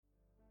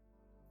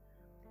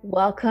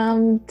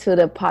Welcome to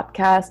the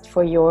podcast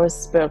for your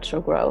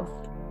spiritual growth.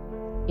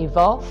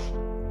 Evolve,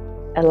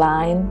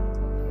 Align,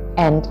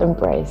 and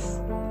embrace.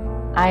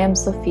 I am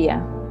Sophia.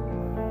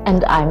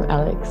 And I'm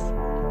Alex.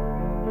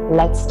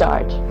 Let's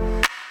start.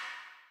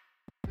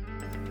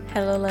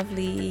 Hello,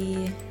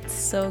 lovely. It's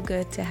so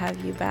good to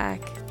have you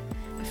back.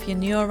 If you're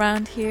new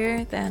around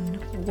here, then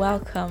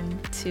welcome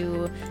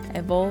to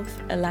Evolve,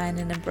 Align,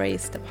 and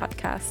Embrace, the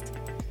podcast.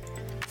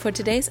 For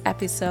today's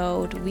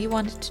episode, we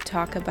wanted to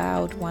talk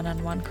about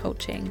one-on-one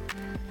coaching.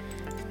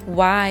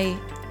 Why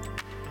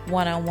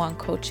one-on-one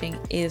coaching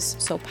is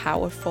so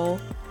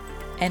powerful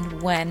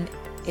and when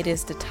it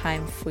is the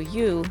time for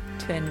you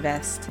to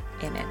invest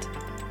in it.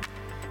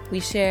 We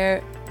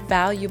share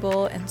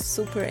valuable and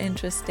super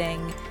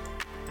interesting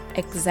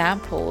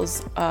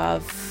examples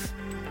of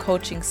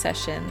coaching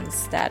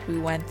sessions that we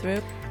went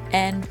through,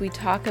 and we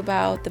talk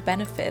about the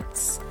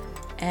benefits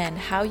and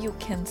how you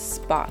can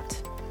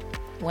spot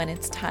when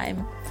it's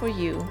time for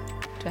you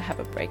to have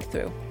a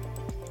breakthrough.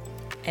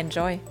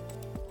 Enjoy.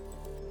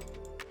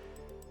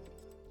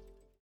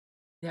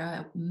 There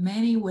are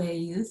many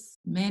ways,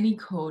 many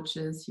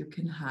coaches you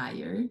can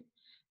hire,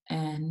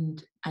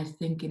 and I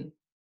think in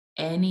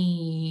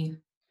any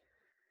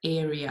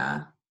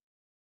area,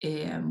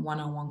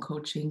 one-on-one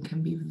coaching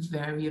can be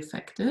very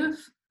effective.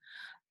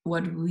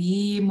 What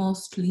we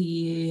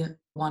mostly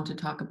want to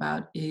talk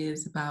about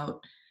is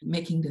about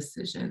making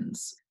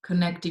decisions,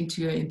 connecting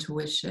to your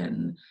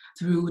intuition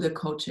through the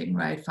coaching,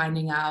 right?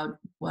 Finding out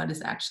what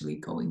is actually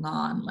going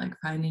on, like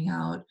finding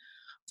out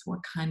what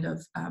kind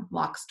of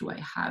blocks do I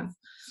have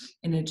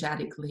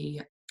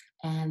energetically,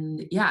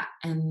 and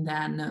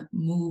then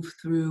move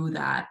through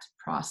that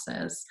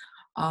process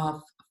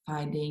of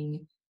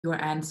finding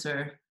your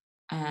answer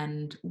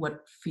and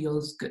what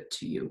feels good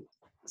to you.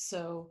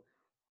 So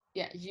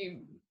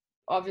you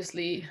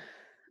obviously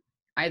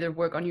either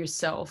work on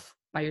yourself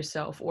by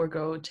yourself or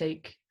go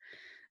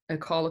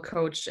call a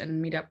coach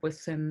and meet up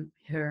with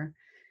her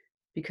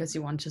because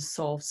you want to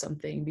solve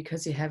something,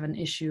 because you have an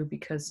issue,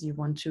 because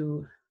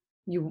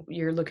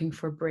you're looking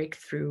for a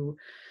breakthrough,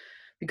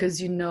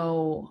 because you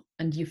know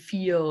and you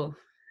feel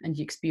and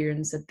you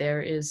experience that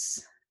there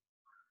is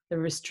a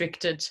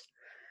restricted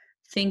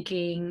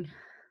thinking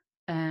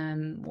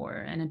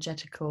or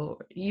energetical,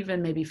 or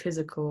even maybe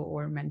physical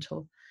or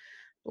mental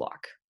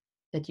block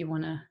that you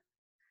want to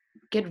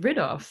get rid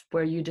of,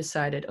 where you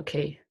decided,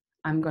 okay,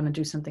 I'm going to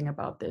do something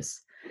about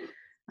this.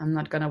 I'm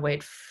not going to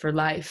wait for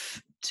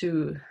life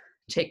to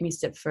take me a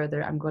step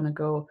further. I'm going to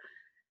go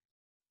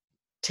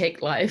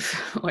take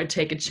life or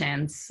take a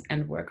chance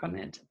and work on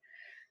it.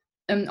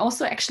 And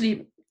also,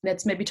 actually,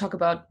 let's maybe talk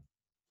about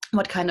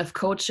what kind of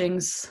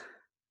coachings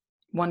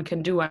one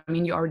can do. I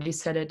mean, you already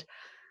said it.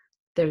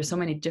 There are so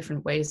many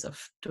different ways of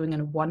doing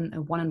a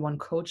one-on-one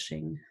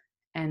coaching,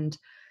 and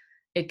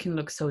it can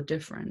look so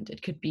different.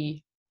 It could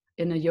be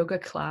in a yoga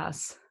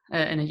class,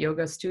 in a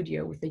yoga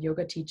studio with a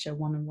yoga teacher,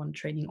 one-on-one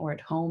training, or at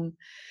home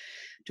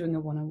doing a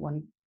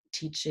one-on-one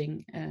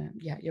teaching,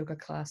 yoga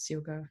class,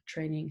 yoga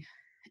training.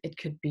 It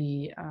could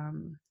be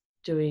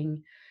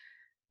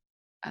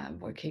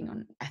working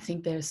on, I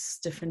think there's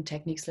different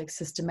techniques like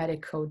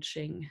systematic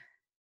coaching,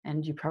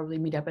 and you probably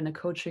meet up in a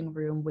coaching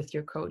room with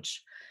your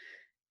coach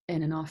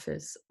in an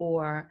office,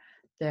 or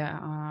there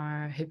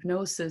are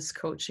hypnosis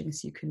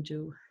coachings you can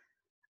do.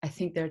 I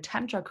think there are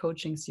tantra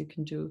coachings you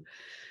can do.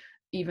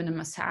 Even a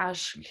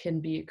massage can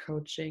be a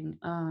coaching.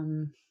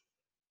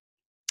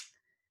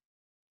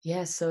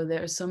 So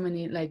there are so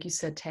many, like you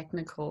said,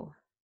 technical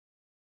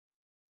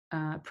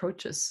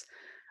approaches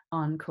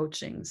on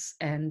coachings,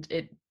 and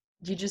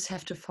you just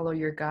have to follow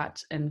your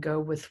gut and go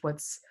with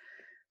what's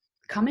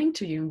coming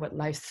to you and what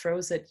life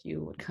throws at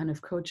you, what kind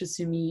of coaches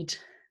you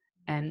meet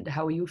and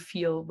how you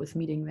feel with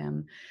meeting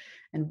them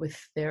and with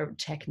their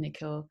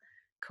technical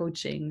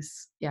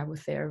coachings,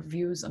 with their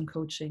views on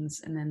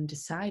coachings, and then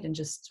decide and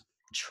just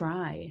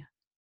try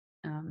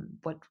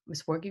what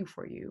was working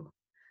for you.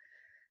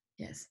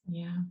 Yes.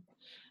 Yeah.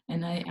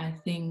 And I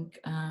think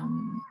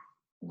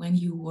when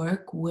you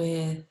work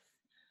with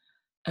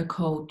a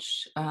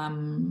coach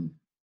and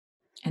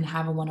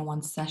have a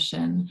one-on-one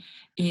session,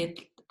 it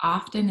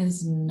often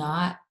is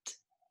not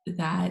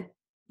that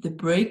the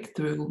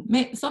breakthrough,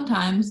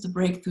 sometimes the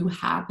breakthrough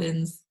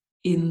happens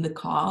in the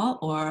call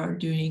or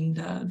during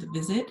the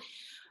visit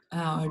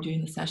or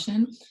during the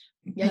session.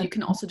 Yeah, you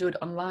can also do it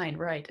online,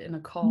 right, in a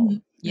call.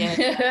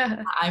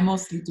 Yeah, I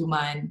mostly do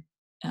mine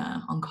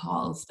on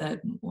calls.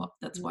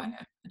 That's why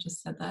I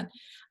just said that.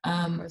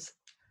 Of course.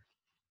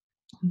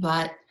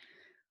 But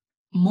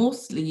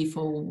mostly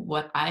for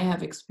what I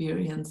have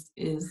experienced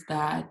is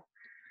that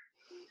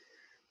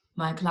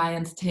my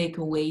clients take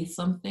away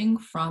something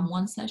from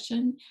one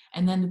session,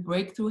 and then the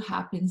breakthrough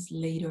happens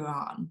later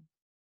on,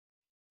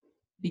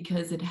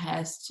 because it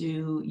has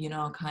to,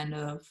 kind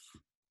of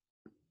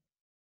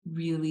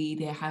really,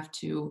 they have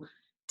to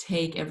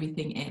take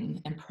everything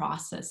in and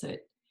process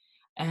it.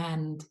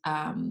 And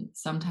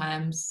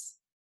sometimes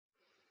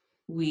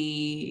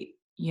we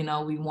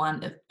we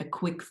want a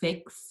quick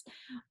fix,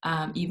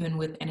 even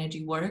with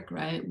energy work,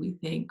 right? We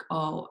think,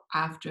 oh,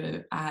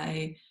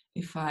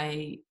 if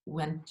I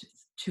went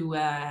to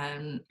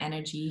an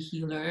energy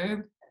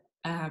healer,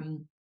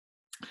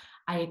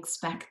 I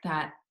expect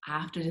that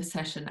after the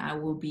session I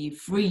will be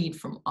freed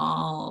from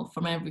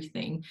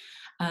everything.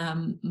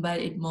 But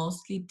it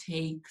mostly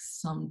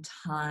takes some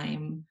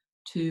time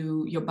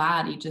your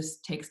body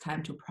just takes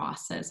time to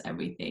process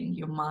everything,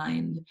 your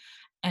mind.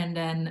 And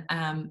then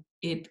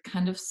it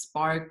kind of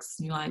sparks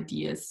new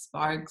ideas,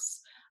 sparks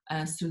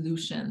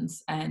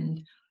solutions.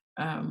 And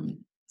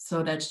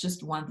so that's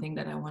just one thing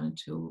that I wanted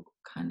to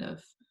kind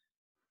of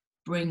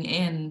bring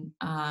in,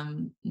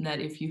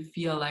 that if you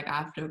feel like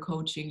after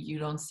coaching you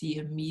don't see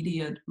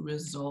immediate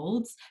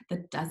results,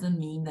 that doesn't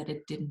mean that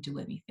it didn't do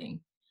anything.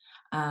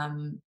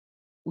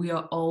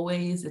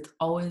 It's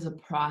always a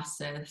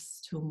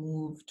process to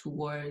move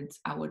towards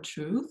our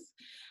truth,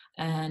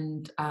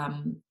 and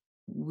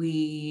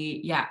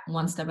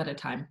one step at a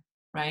time,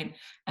 right?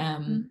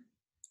 And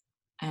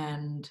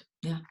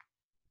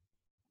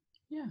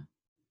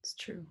it's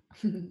true.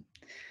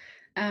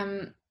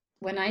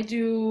 When I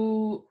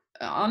do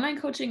online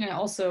coaching, I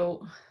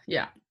also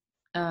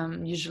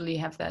usually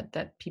have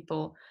that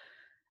people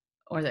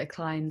or their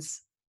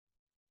clients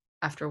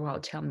after a while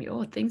tell me,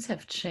 oh, things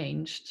have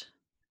changed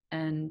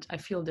and I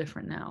feel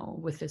different now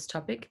with this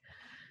topic.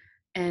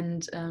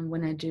 And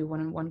when I do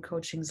one-on-one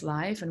coachings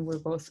live and we're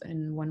both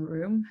in one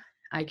room,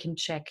 I can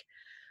check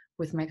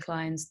with my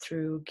clients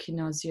through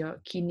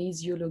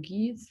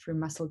kinesiology, through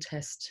muscle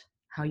test,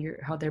 how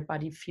their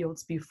body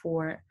feels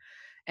before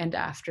and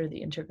after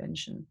the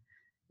intervention.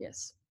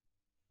 Yes.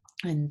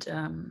 And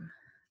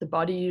the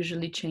body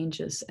usually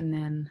changes, and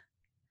then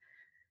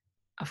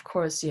of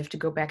course you have to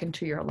go back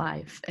into your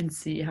life and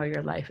see how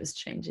your life is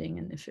changing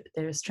and if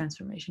there's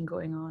transformation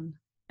going on,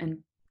 and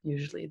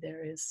usually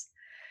there is.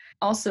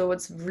 Also,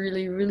 what's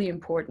really, really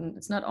important,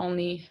 it's not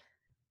only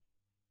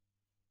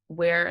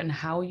where and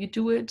how you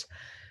do it,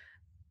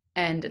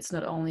 and it's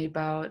not only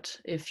about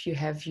if you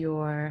have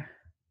your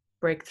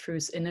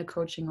breakthroughs in a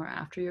coaching or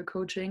after your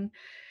coaching,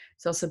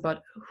 it's also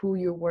about who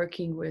you're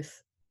working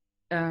with.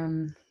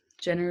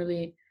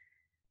 Generally,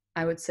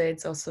 I would say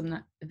it's also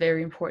not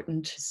very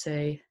important to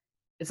say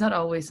it's not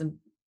always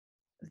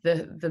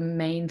the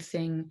main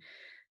thing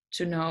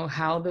to know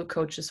how the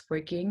coach is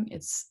working.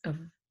 It's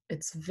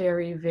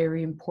very,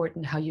 very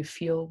important how you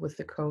feel with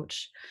the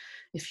coach.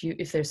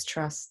 If there's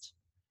trust,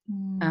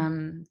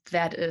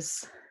 that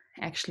is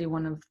actually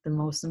one of the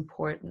most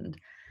important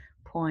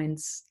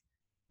points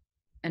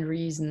and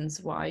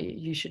reasons why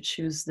you should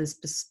choose this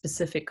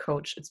specific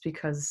coach. It's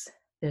because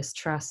there's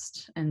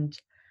trust, and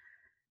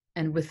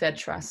with that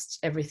trust,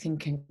 everything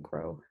can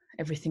grow.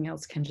 Everything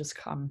else can just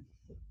come.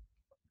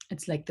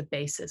 It's like the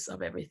basis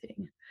of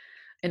everything.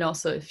 And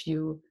also, if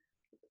you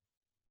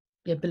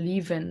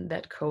believe in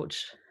that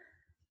coach,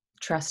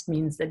 trust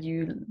means that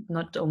you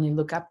not only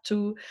look up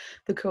to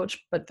the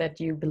coach, but that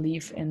you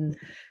believe in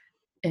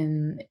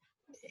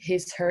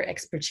her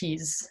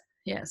expertise.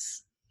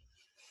 Yes.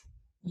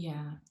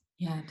 Yeah,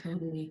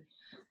 totally.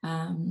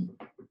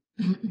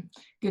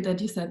 Good that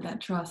you said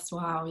that, trust.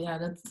 Wow, yeah,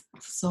 that's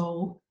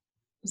so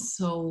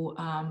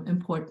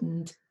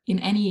important in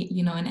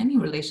any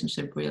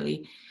relationship,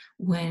 really.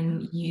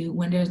 When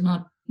there's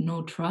no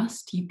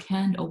trust, you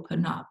can't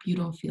open up, you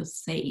don't feel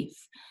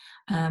safe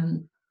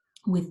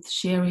with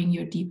sharing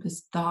your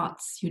deepest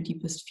thoughts, your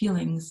deepest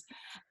feelings.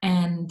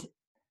 And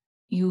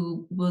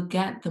you will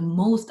get the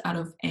most out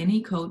of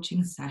any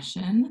coaching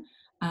session,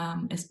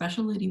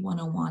 especially the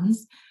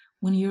one-on-ones,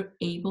 when you're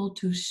able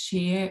to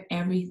share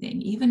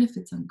everything, even if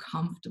it's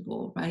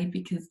uncomfortable, right?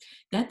 Because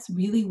that's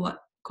really what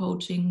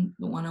coaching,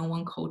 the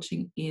one-on-one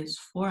coaching is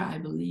for, I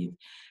believe,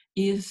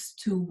 is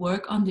to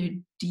work on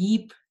the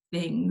deep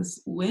things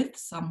with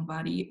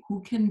somebody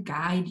who can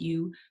guide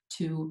you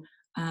to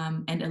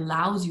and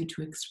allows you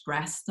to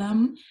express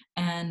them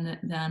and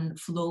then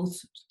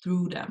flows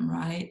through them,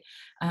 right?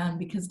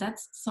 Because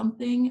that's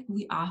something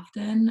we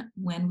often,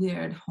 when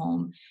we're at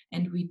home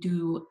and we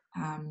do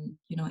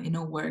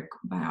inner work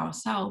by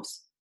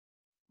ourselves,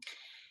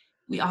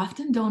 we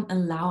often don't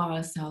allow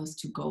ourselves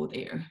to go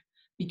there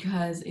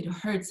because it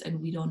hurts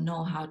and we don't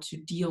know how to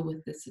deal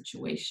with the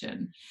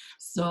situation.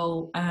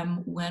 So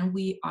when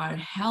we are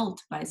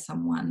held by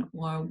someone,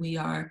 or we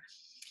are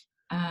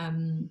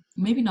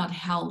maybe not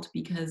held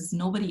because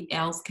nobody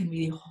else can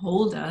really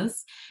hold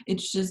us,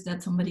 it's just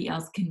that somebody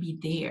else can be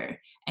there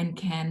and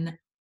can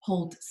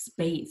hold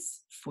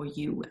space for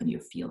you and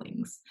your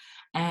feelings.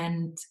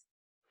 And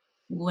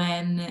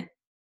when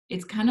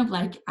it's kind of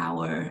like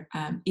our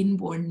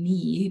inborn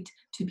need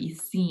to be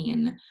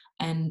seen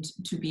and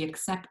to be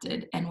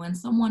accepted, and when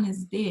someone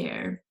is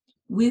there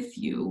with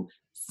you,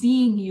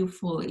 seeing you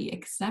fully,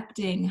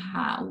 accepting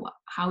how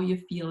you're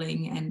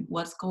feeling and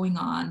what's going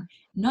on,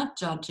 not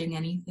judging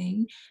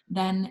anything,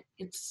 then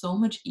it's so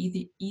much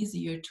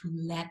easier to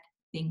let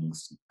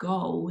things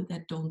go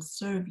that don't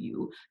serve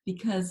you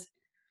because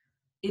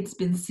it's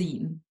been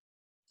seen.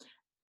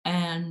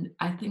 And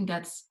I think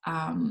that's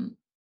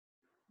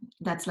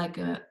like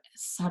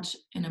such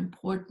an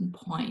important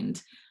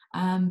point,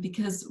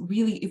 because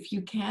really, if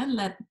you can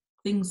let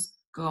things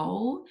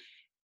go,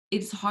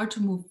 it's hard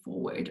to move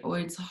forward, or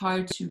it's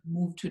hard to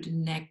move to the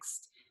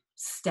next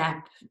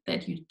step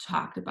that you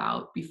talked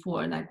about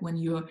before, like when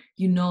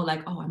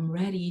like, oh, I'm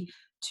ready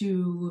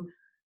to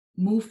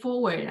move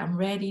forward, I'm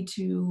ready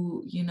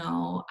to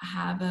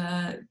have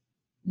a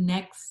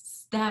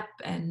next step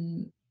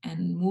and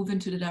move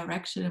into the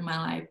direction in my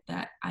life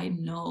that I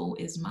know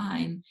is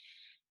mine.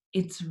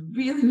 It's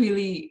really,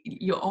 really,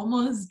 you're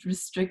almost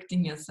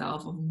restricting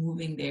yourself of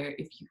moving there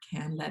if you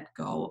can let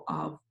go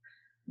of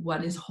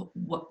what is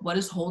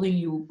holding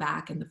you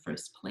back in the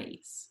first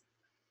place.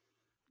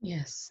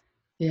 Yes.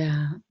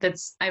 Yeah.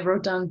 I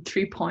wrote down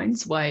 3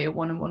 points why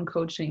one-on-one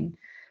coaching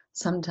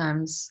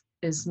sometimes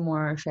is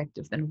more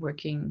effective than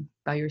working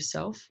by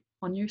yourself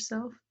on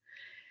yourself.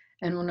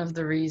 And one of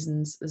the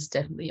reasons is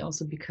definitely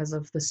also because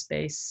of the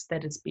space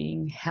that is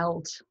being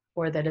held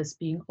or that is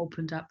being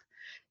opened up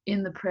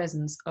in the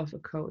presence of a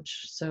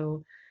coach.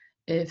 So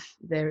if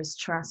there is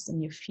trust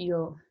and you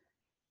feel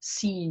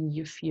seen,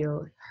 you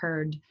feel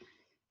heard,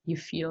 you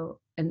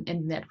feel, and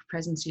in that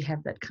presence you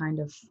have that kind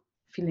of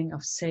feeling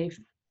of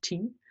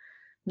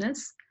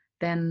safetyness,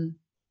 then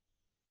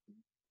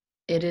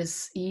it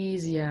is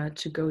easier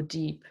to go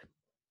deep.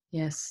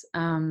 Yes.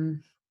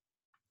 And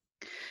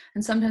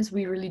sometimes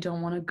we really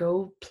don't want to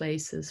go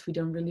places. We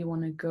don't really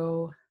want to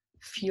go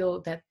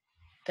feel that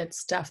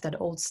stuff, that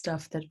old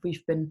stuff that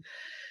we've been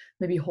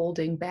maybe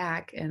holding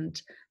back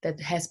and that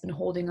has been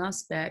holding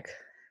us back.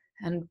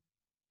 And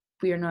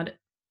we're never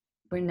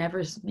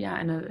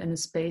in a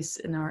space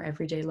in our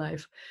everyday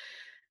life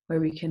where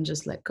we can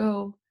just let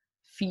go,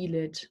 feel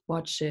it,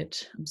 watch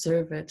it,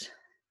 observe it,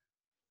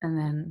 and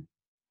then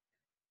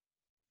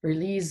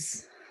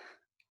release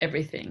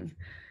everything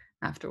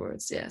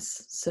afterwards.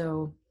 Yes.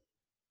 So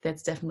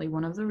that's definitely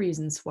one of the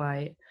reasons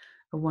why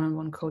a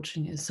one-on-one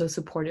coaching is so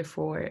supportive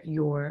for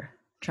your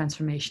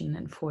transformation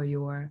and for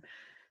your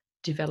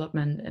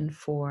development and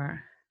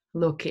for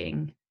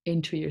looking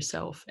into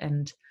yourself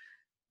and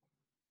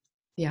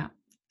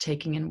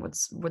taking in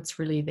what's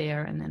really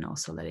there and then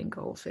also letting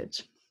go of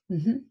it.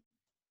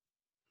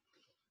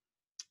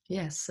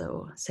 Yes,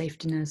 so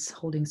safetyness,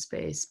 holding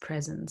space,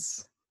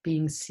 presence,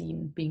 being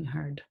seen, being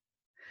heard,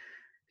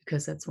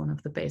 because that's one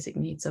of the basic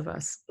needs of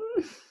us.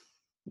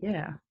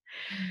 Yeah.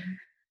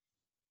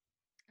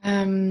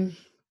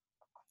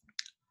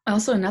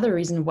 Also, another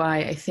reason why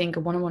I think a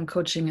one-on-one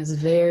coaching is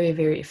very,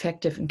 very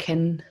effective and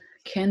can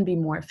be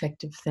more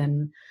effective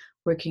than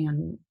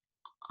working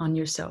on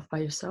yourself by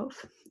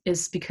yourself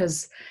is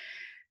because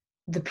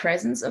the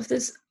presence of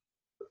this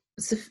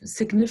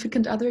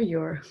significant other,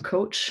 your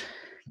coach,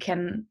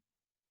 can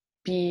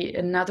be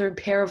another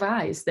pair of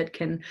eyes that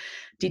can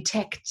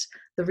detect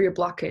the real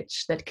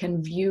blockage, that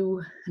can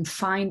view and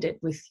find it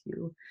with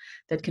you,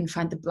 that can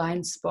find the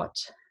blind spot,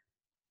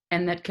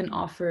 and that can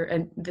offer,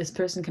 and this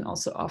person can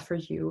also offer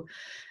you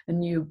a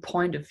new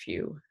point of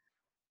view.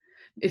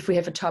 If we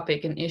have a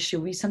topic, an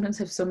issue, we sometimes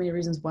have so many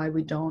reasons why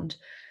we don't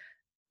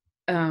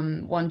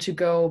want to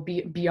go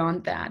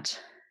beyond that,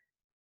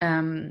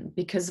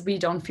 because we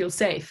don't feel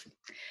safe.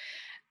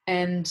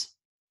 And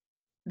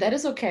that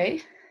is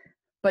okay.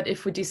 But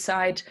if we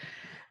decide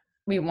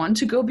we want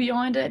to go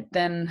beyond it,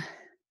 then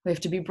we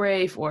have to be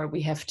brave, or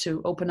we have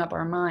to open up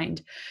our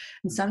mind.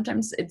 And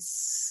sometimes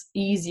it's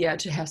easier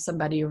to have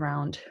somebody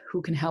around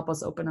who can help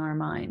us open our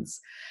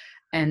minds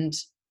and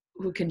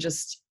who can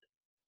just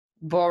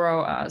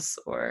borrow us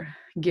or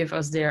give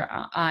us their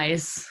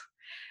eyes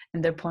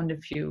and their point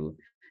of view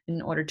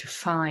in order to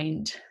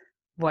find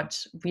what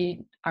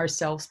we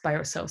ourselves by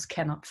ourselves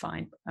cannot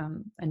find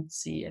and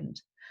see.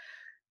 And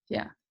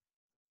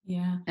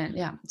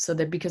so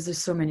that, because there's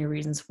so many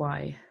reasons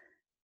why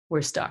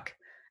we're stuck,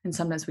 and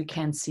sometimes we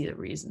can't see the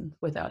reason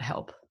without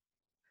help.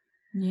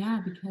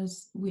 Yeah,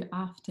 because we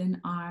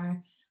often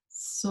are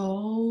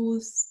so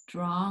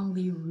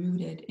strongly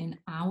rooted in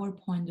our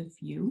point of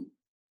view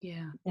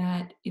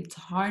that it's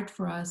hard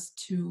for us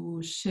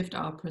to shift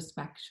our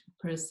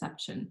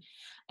perception.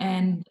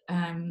 And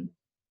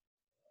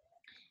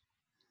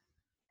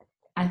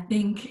I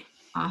think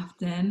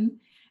often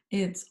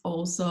it's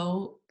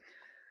also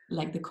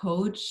like the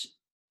coach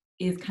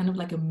is kind of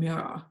like a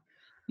mirror,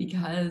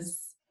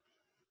 because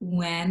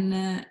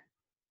when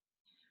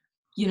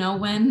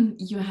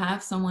you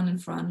have someone in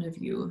front of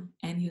you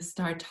and you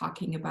start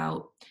talking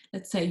about,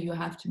 let's say you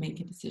have to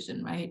make a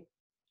decision, right?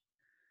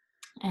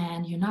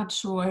 And you're not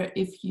sure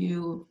if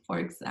you, for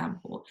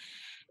example,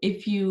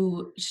 if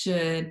you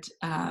should,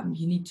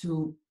 you need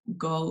to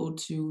go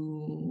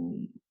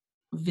to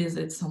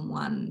visit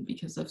someone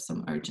because of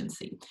some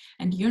urgency,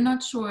 and you're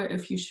not sure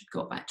if you should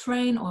go by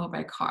train or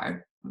by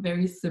car.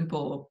 Very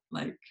simple,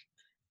 like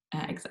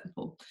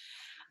example.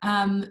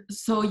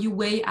 So you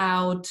weigh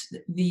out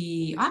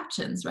the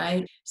options,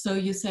 right? So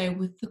you say,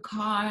 with the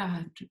car,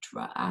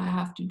 I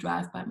have to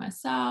drive by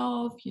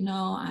myself,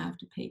 I have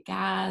to pay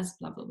gas,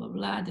 blah, blah, blah,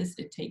 blah.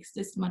 It takes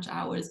this much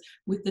hours.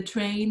 With the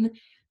train,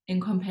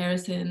 in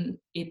comparison,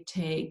 it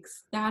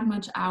takes that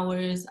much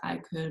hours. I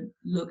could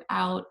look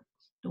out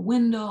the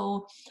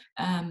window,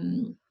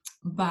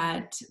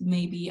 but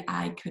maybe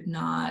I could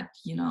not,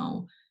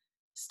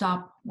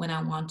 stop when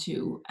I want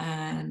to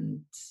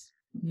and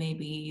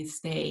maybe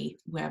stay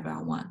wherever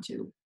I want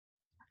to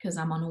because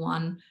I'm on a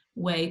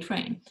one-way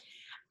train.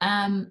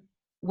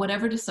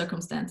 Whatever the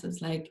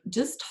circumstances, like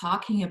just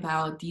talking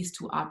about these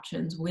two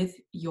options with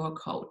your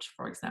coach,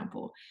 for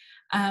example,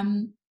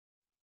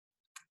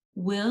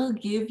 will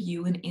give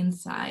you an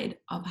insight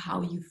of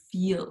how you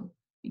feel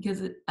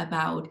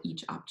about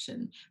each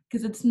option,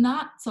 because it's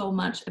not so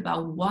much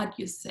about what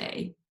you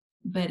say,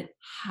 but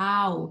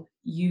how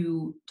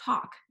you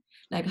talk,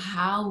 like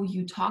how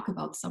you talk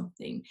about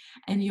something.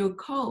 And your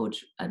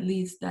coach, at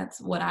least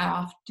that's what I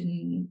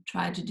often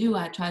try to do,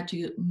 I try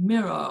to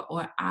mirror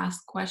or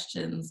ask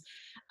questions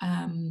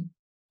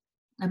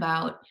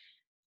about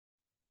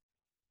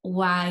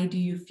why do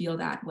you feel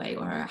that way,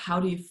 or how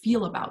do you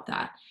feel about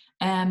that,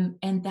 and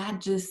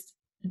that just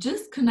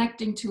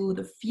connecting to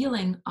the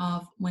feeling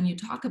of when you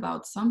talk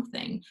about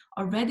something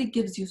already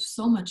gives you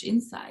so much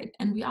insight.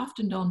 And we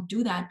often don't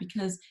do that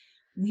because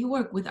we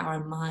work with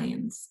our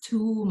minds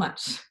too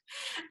much,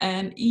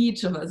 and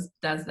each of us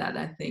does that,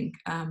 I think,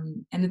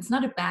 and it's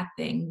not a bad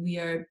thing. We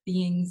are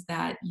beings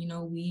that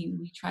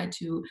we try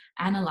to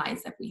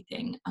analyze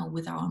everything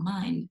with our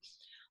mind,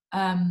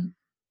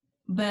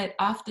 but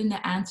often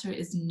the answer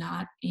is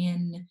not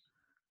in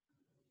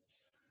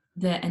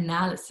the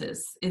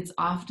analysis. It's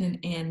often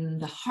in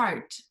the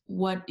heart.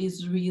 What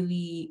is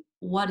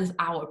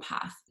our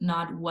path,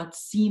 not what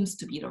seems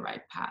to be the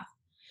right path.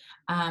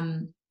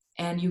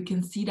 And you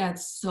can see that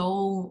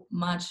so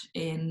much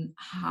in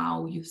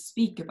how you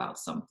speak about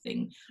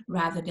something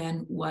rather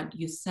than what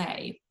you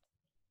say.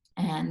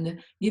 And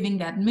giving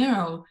that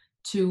mirror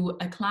to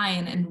a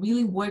client and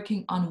really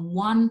working on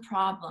one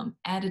problem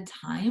at a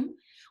time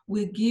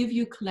will give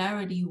you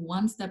clarity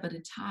one step at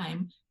a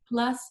time.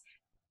 Plus,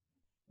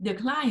 the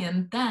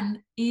client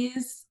then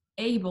is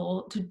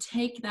able to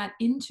take that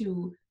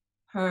into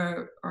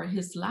her or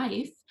his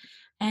life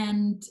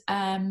and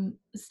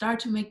start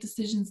to make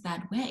decisions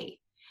that way.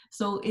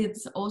 So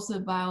it's also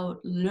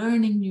about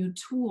learning new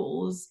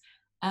tools,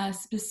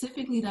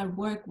 specifically that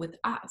work with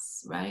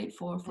us, right?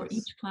 For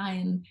each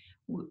client,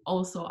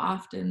 also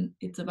often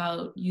it's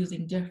about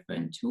using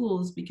different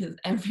tools because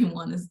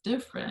everyone is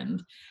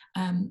different.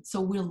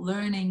 So we're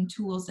learning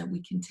tools that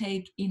we can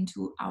take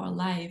into our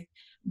life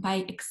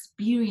by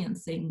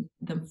experiencing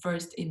them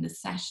first in the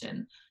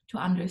session to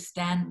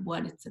understand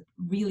what it's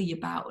really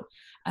about.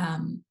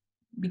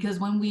 Because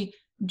when we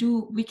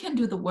can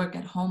do the work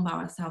at home by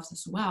ourselves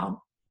as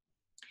well,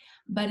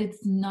 but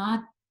it's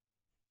not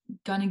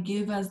gonna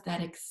give us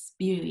that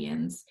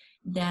experience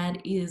that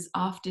is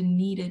often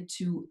needed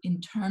to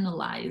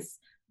internalize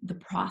the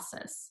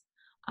process.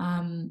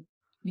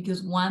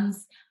 Because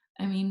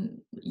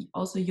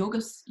also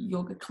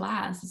yoga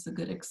class is a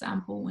good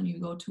example. When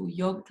you go to a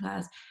yoga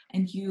class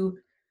and you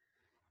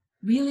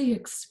really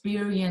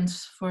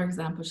experience, for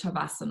example,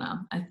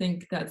 Shavasana, I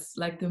think that's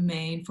like the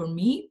main, for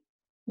me,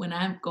 when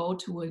I go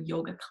to a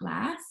yoga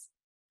class,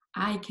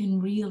 I can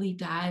really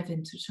dive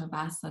into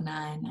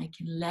Shavasana and I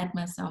can let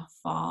myself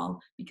fall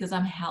because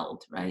I'm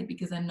held, right?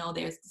 Because I know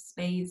there's the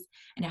space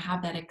and I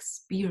have that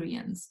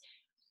experience.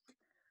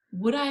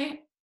 Would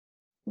I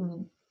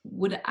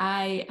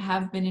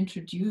have been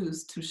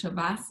introduced to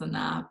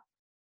Shavasana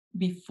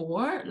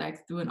before,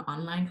 like through an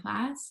online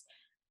class?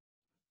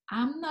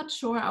 I'm not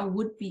sure I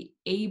would be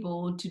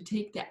able to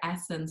take the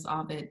essence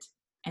of it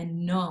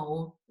and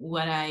know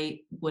what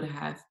I would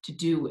have to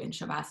do in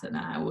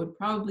Shavasana. I would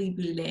probably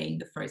be laying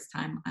the first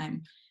time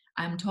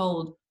I'm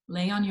told,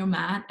 lay on your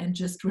mat and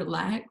just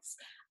relax.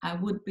 I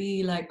would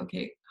be like,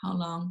 okay, how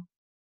long?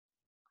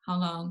 I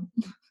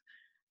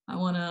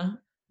want to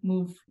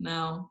move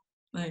now.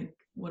 Like,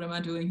 what am I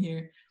doing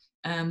here?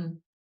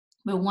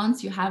 But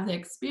once you have the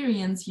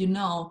experience,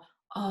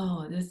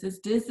 oh, this is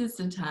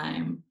the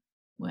time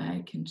where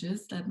I can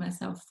just let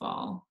myself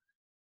fall,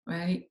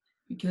 right?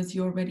 Because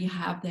you already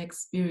have the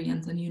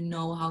experience and you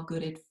know how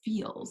good it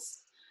feels.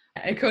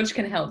 A coach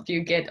can help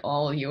you get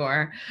all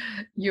your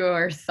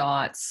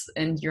thoughts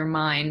and your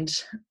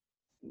mind,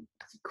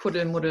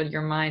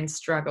 your mind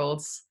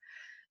struggles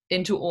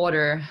into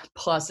order.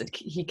 Plus,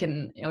 he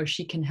can or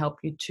she can help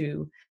you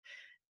to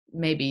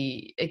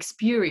maybe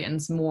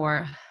experience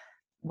more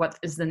what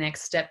is the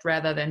next step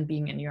rather than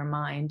being in your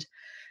mind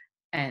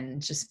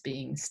and just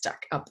being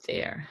stuck up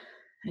there,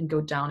 and go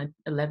down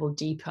a level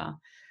deeper.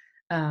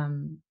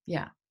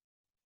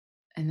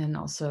 And then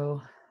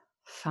also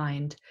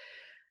finding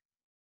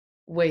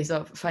ways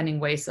of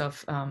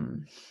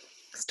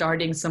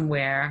starting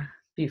somewhere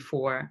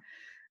before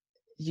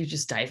you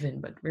just dive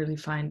in, but really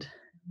find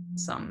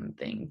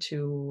something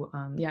to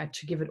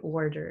give it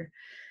order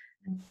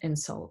in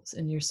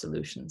your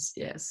solutions.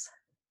 Yes.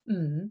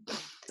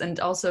 And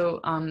also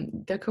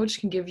the coach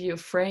can give you a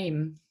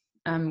frame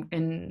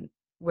in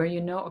where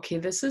okay,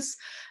 this is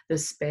the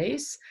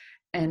space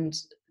and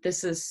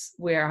this is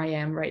where I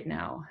am right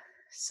now.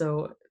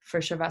 So for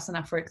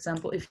Shavasana, for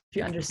example, if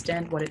you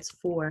understand what it's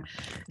for,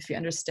 if you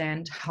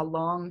understand how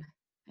long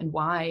and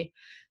why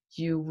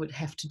you would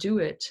have to do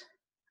it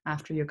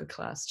after yoga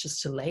class,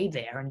 just to lay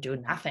there and do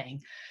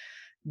nothing,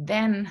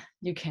 then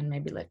you can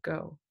maybe let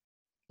go.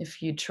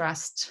 If you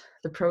trust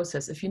the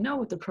process, if you know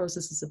what the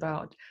process is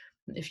about,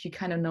 if you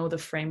kind of know the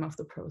frame of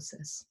the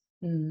process.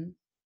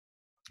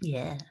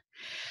 Yeah.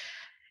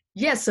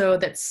 So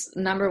that's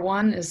number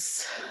one,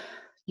 is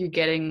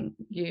the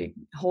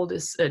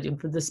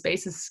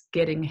space is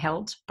getting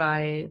held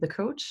by the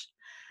coach.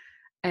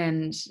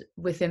 And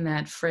within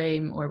that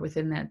frame or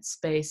within that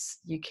space,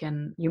 you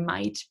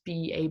might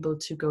be able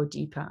to go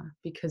deeper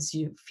because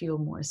you feel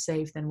more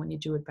safe than when you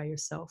do it by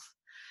yourself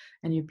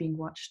and you're being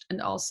watched.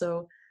 And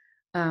also,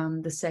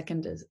 the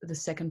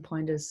second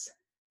point is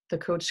the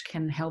coach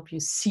can help you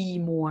see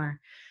more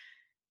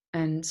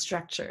and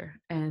structure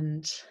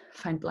and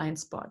find blind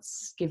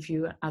spots, give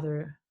you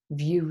other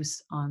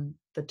views on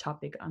the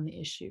topic, on the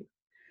issue.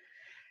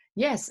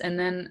 Yes, and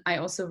then I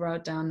also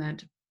wrote down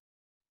that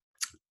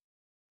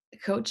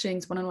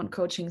one-on-one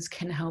coachings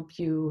can help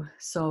you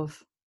solve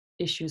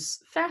issues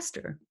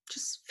faster,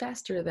 just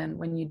faster than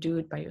when you do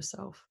it by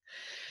yourself.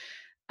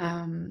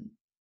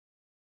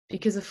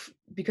 Because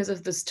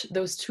of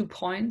those 2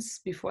 points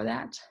before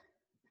that,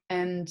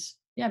 and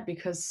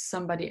because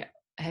somebody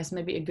has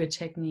maybe a good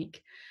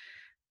technique,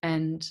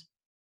 and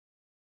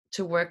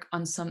to work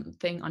on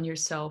something on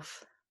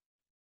yourself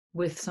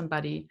with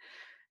somebody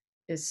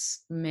is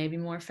maybe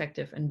more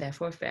effective and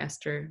therefore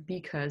faster,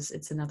 because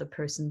it's another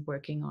person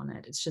working on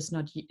it. It's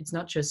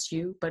not just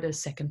you, but a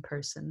second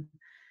person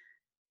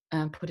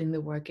putting the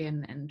work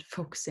in and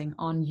focusing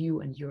on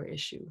you and your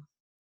issue.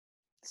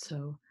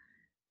 So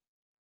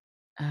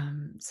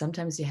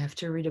sometimes you have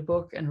to read a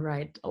book and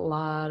write a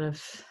lot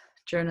of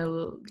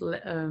journal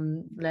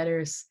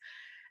letters,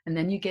 and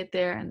then you get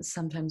there, and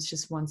sometimes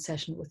just one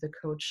session with a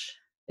coach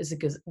is a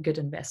good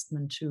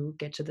investment to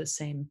get to the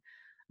same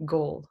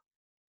goal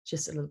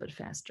just a little bit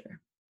faster.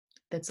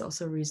 That's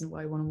also a reason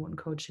why one-on-one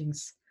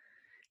coachings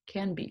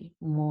can be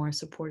more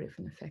supportive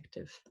and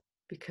effective,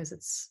 because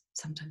it's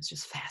sometimes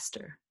just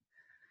faster.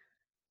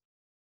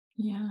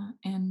 Yeah,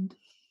 and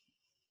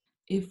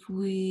if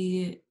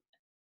we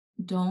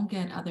don't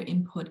get other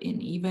input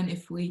in, even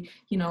if we,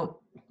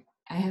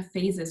 I have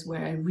phases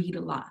where I read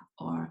a lot,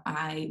 or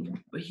I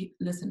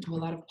listen to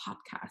a lot of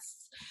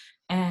podcasts,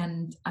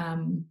 and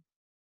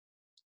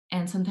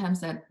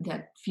sometimes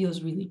that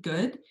feels really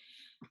good,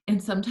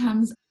 and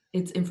sometimes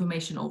it's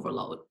information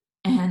overload,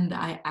 and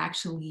I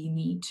actually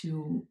need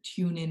to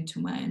tune into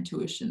my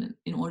intuition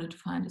in order to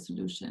find a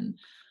solution.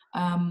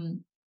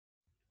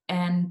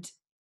 And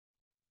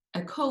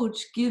a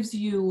coach gives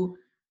you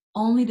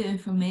only the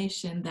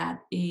information that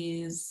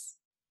is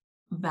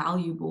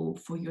valuable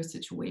for your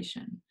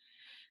situation.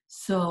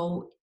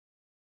 So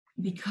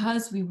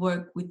because we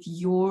work with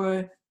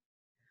your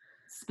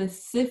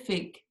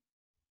specific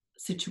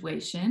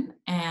situation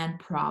and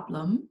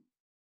problem,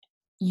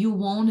 you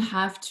won't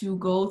have to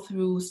go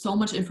through so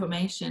much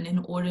information in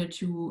order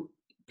to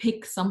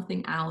pick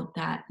something out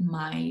that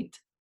might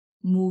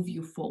move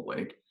you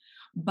forward.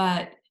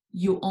 But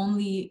you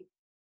only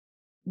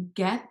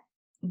get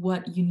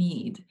what you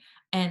need.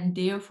 And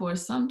therefore,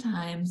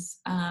 sometimes,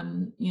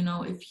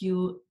 if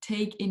you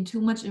take in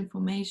too much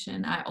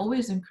information, I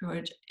always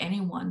encourage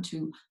anyone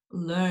to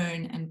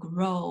learn and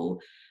grow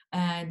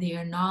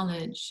their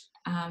knowledge.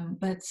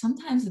 But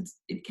sometimes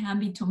it can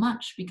be too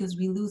much, because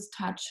we lose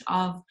touch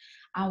of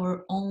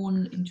our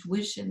own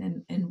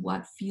intuition and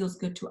what feels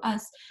good to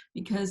us,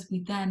 because we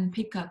then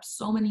pick up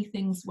so many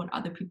things, what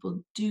other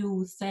people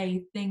do,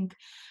 say, think,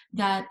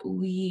 that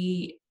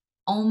we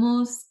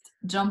almost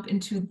jump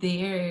into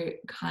their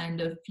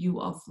kind of view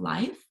of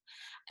life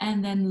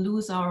and then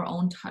lose our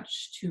own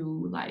touch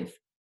to life.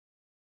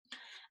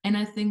 And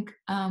I think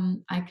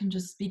I can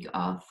just speak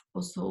of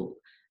also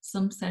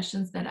some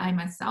sessions that I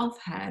myself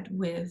had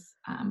with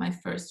my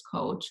first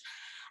coach.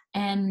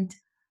 And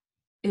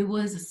it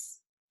was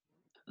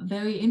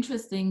very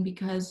interesting,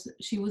 because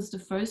she was the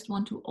first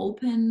one to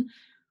open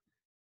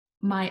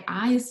my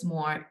eyes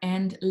more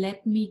and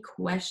let me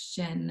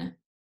question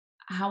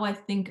how I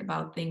think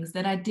about things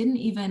that I didn't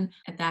even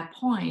at that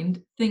point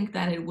think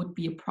that it would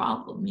be a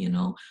problem,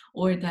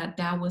 or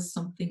that was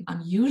something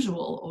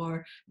unusual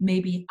or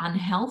maybe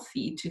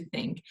unhealthy to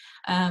think.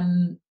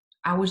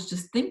 I was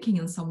just thinking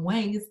in some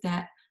ways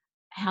that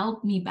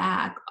held me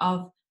back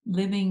of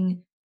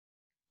living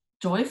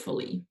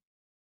joyfully,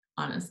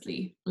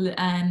 honestly,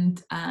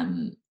 and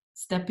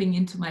stepping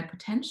into my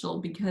potential,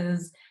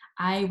 because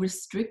I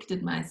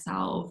restricted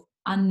myself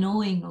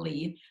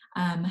unknowingly,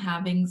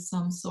 having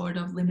some sort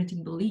of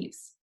limiting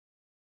beliefs.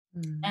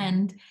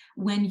 And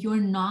when you're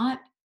not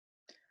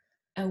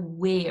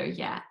aware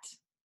yet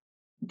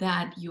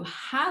that you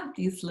have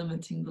these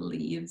limiting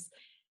beliefs,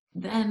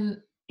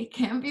 then it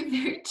can be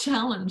very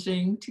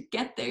challenging to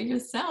get there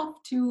yourself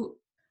to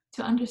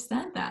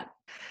understand that.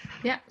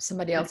 Yeah,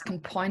 somebody else can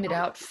point it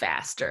out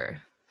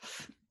faster.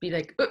 Be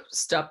like, oops,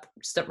 stop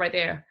right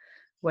there.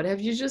 What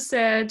have you just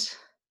said?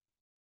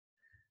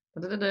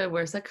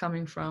 Where's that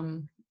coming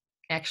from?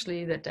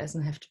 Actually, that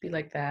doesn't have to be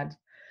like that.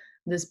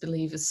 This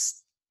belief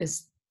is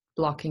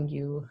blocking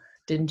you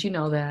didn't you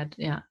know that?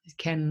 Yeah, it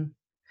can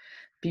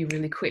be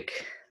really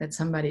quick that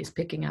somebody is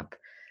picking up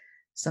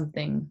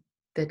something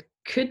that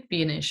could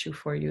be an issue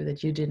for you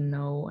that you didn't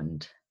know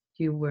and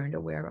you weren't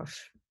aware of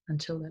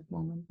until that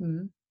moment.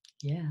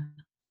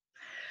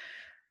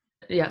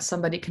 Yeah,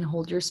 somebody can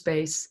hold your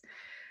space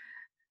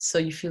so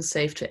you feel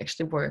safe to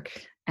actually work.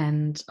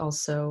 And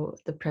also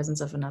the presence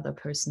of another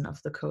person,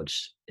 of the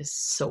coach, is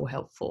so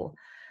helpful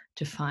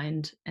to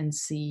find and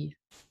see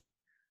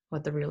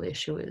what the real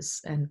issue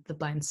is and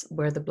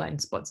where the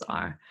blind spots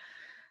are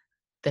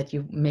that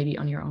you maybe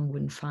on your own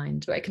wouldn't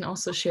find. I can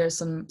also share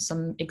some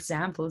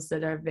examples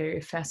that are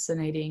very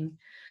fascinating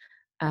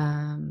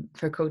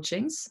for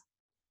coachings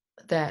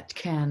that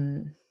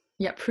can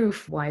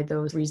prove why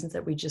those reasons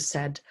that we just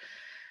said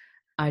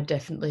are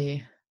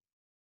definitely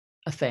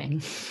a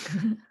thing.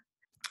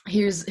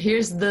 Here's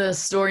the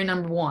story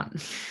number one.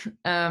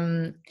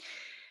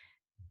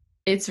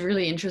 It's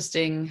really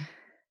interesting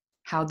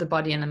how the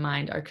body and the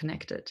mind are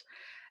connected.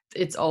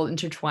 It's all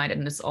intertwined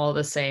and it's all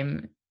the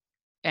same,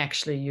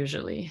 actually,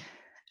 usually.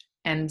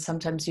 And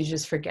sometimes you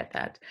just forget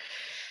that.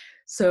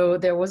 So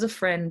there was a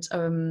friend,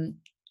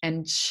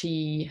 and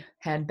she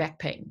had back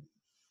pain.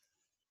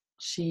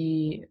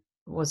 She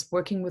was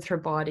working with her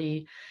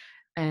body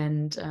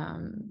and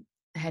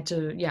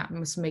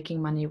was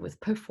making money with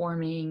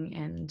performing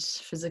and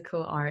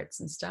physical arts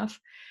and stuff.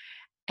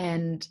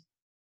 And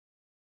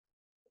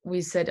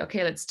we said,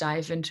 okay, let's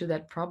dive into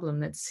that problem.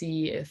 Let's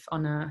see if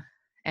on a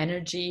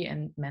energy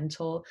and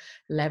mental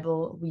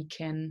level we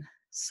can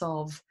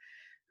solve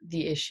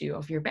the issue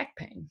of your back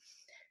pain.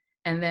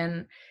 And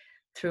then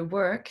through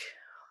work,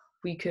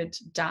 we could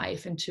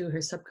dive into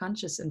her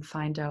subconscious and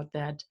find out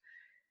that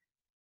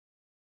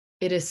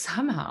it is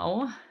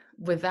somehow,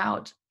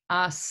 without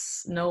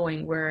us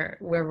knowing where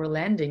we're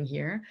landing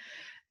here,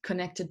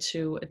 connected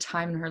to a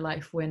time in her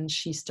life when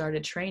she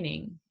started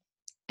training.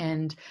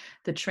 And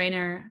the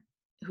trainer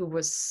who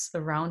was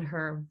around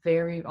her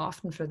very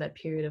often for that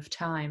period of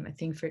time, I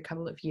think for a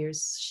couple of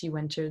years, she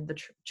went to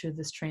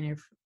this trainer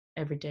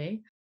every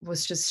day,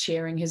 was just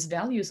sharing his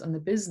values on the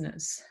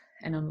business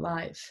and on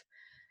life.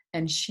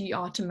 And she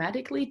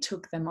automatically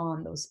took them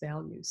on, those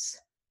values.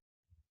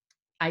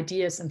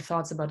 Ideas and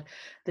thoughts about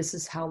this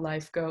is how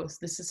life goes.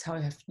 This is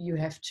how you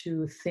have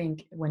to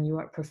think when you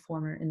are a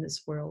performer in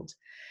this world.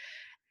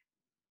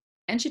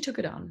 And she took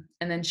it on.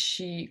 And then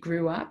she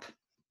grew up.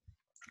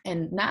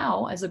 And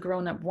now, as a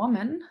grown-up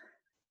woman,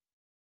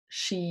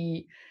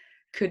 she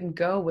couldn't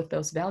go with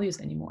those values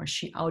anymore.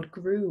 She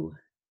outgrew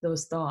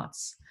those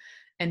thoughts.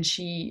 And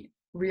she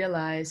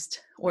realized,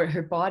 or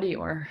her body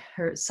or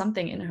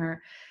something in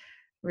her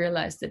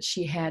realized that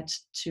she had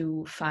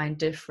to find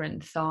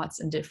different thoughts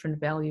and different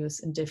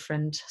values and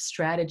different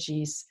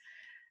strategies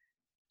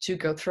to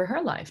go through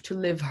her life, to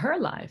live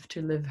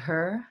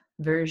her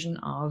version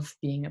of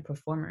being a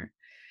performer.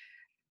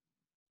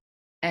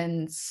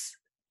 And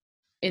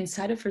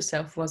inside of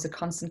herself was a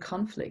constant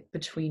conflict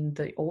between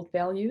the old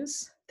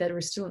values that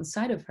were still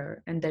inside of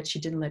her and that she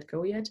didn't let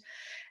go yet,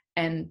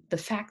 and the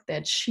fact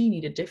that she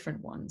needed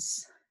different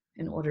ones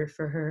in order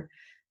for her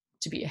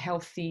to be a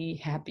healthy,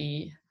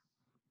 happy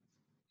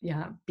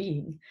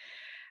being.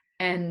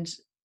 And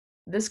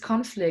this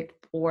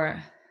conflict,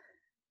 or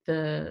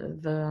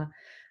the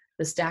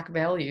stack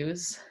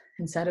values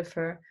inside of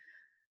her,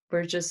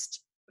 were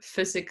just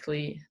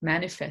physically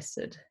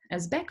manifested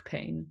as back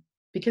pain,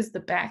 because the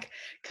back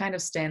kind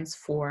of stands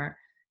for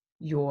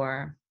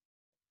your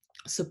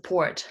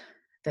support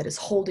that is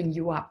holding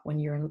you up when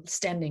you're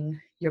standing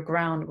your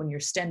ground, when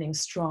you're standing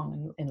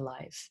strong in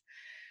life.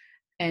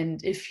 And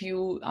if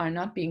you are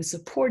not being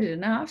supported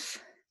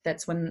enough,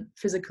 that's when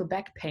physical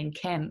back pain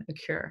can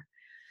occur.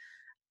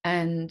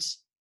 And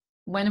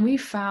when we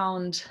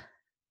found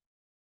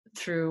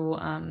through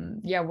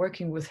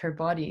working with her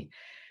body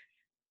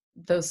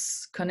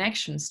those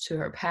connections to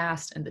her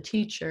past and the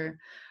teacher,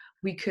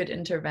 we could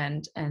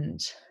intervene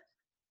and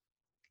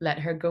let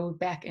her go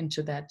back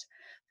into that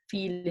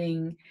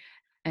feeling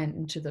and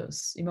into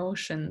those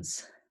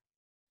emotions,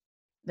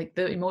 like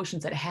the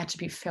emotions that had to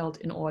be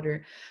felt in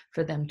order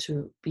for them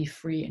to be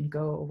free and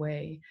go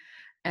away.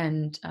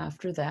 And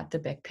after that, the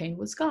back pain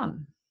was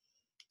gone.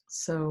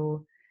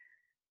 So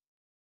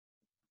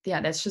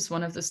that's just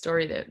one of the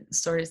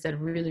stories that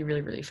really,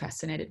 really, really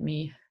fascinated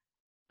me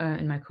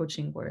in my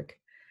coaching work.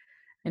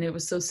 And it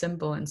was so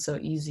simple and so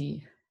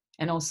easy.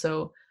 And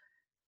also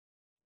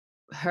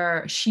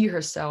she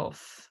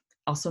herself,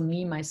 also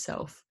me,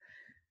 myself,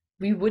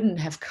 we wouldn't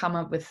have come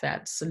up with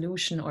that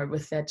solution or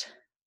with that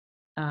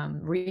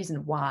reason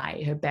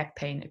why her back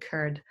pain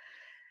occurred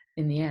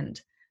in the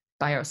end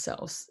by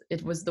ourselves.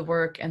 It was the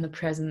work and the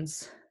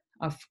presence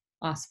of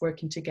us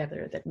working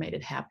together that made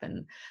it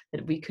happen,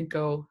 that we could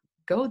go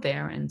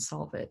there and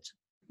solve it.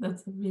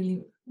 That's a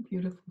really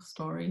beautiful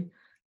story.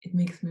 It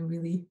makes me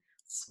really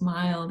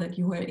smile that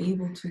you were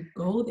able to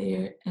go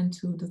there and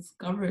to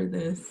discover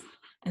this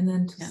and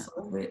then to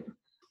solve it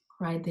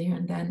right there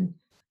and then.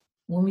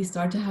 When we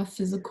start to have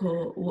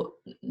physical,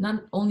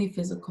 not only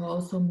physical,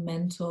 also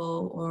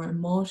mental or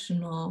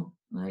emotional,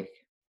 like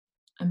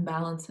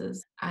imbalances.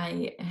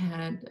 I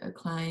had a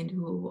client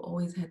who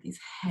always had these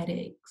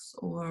headaches,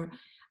 or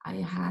I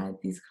had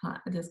this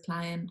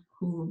client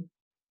who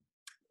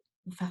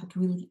felt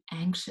really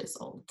anxious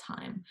all the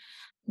time.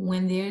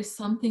 When there's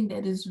something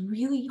that is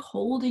really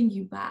holding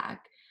you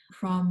back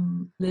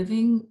from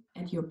living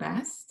at your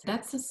best,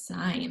 that's a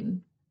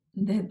sign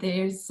that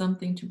there's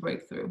something to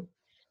break through,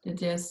 that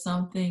there's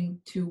something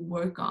to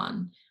work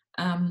on,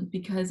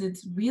 because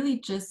it's really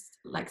just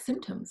like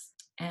symptoms.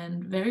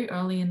 And very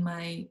early in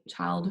my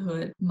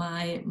childhood,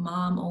 my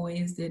mom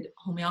always did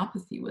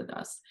homeopathy with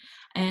us.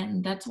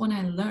 And that's when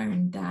I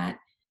learned that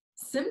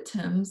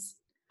symptoms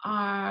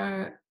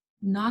are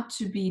not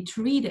to be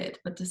treated,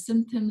 but the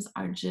symptoms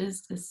are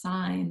just a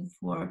sign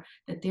for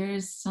that there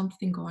is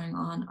something going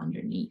on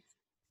underneath.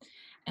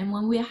 And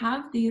when we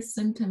have these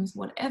symptoms,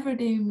 whatever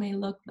they may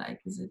look like,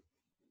 is it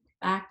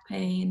back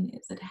pain,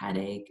 is it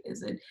headache,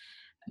 is it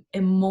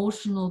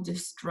emotional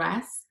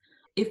distress,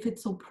 if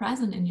it's so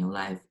present in your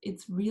life,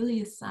 it's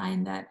really a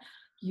sign that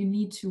you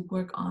need to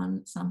work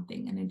on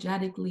something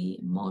energetically,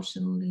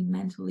 emotionally,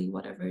 mentally,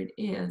 whatever it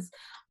is.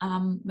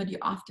 But you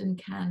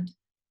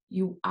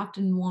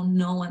often won't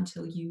know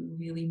until you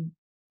really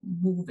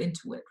move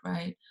into it,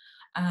 right?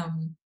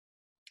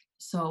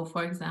 So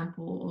for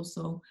example,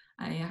 also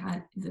I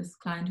had this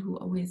client who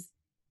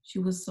she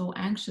was so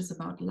anxious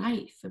about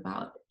life,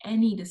 about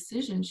any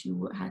decision she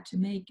had to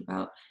make,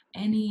 about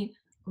any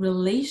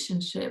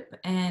relationship,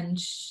 and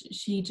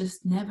she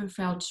just never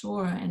felt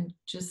sure, and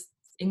just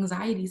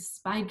anxiety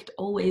spiked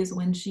always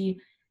when she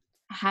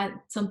had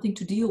something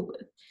to deal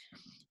with.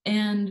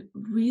 And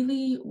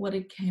really what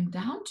it came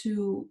down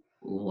to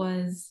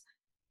was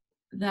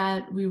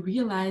that we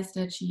realized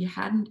that she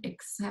hadn't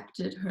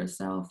accepted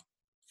herself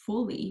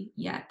fully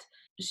yet.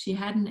 She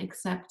hadn't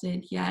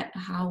accepted yet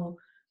how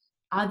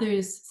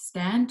others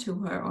stand to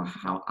her or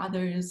how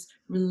others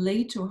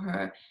relate to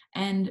her.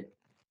 And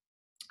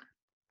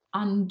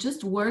on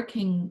just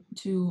working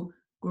to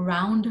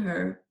ground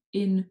her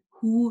in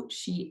who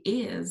she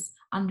is,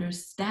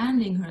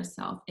 understanding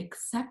herself,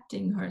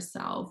 accepting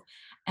herself,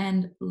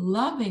 and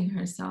loving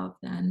herself,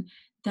 then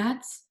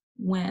that's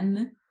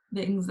when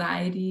the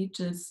anxiety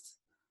just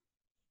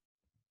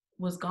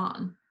was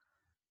gone.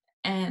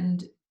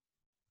 And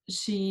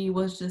she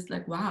was just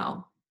like,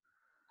 wow,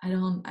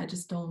 I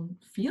just don't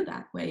feel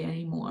that way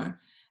anymore.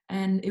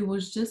 And it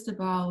was just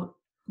about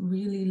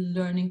really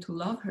learning to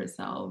love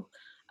herself.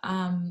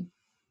 And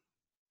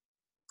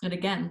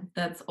again,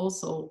 that's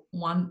also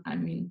one,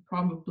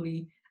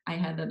 probably I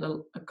had that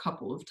a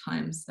couple of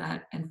times,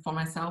 that, and for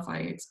myself, I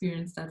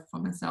experienced that for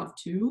myself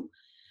too,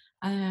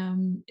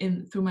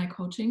 through my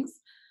coachings.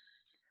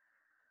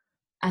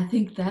 I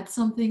think that's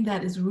something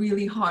that is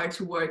really hard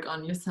to work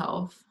on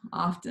yourself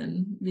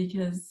often,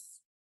 because,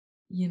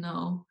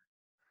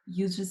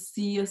 you just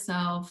see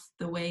yourself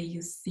the way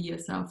you see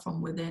yourself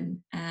from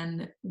within.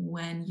 And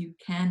when you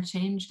can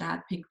change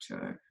that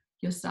picture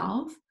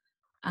yourself,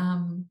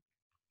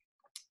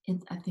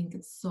 I think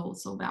it's so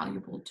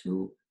valuable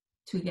to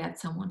get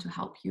someone to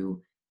help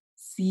you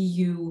see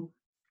you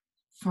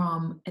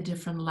from a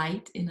different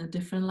light,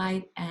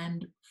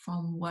 and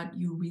from what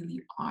you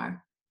really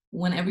are.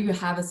 Whenever you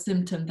have a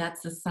symptom,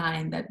 that's a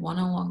sign that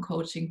one-on-one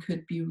coaching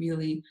could be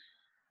really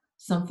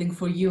something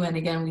for you. And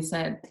again, we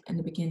said in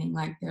the beginning,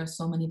 like, there are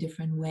so many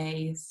different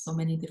ways, so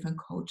many different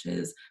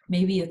coaches.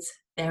 Maybe it's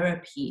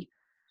therapy,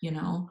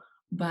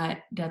 but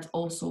that's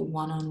also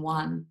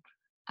one-on-one,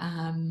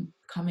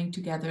 coming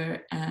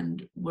together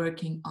and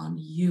working on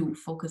you,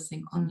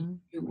 focusing on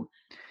you.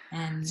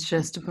 And it's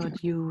just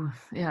about you.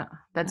 Yeah,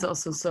 that's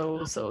also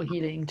so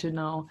healing to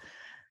know,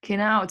 okay,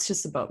 now it's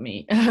just about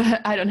me.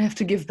 I don't have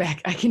to give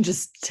back, I can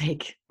just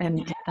take.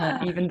 And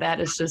even that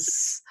is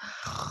just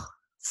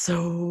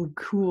so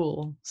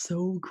cool.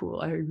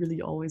 I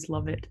really always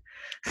love it.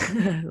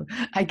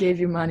 I gave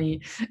you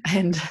money,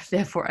 and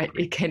therefore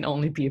it can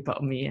only be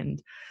about me, and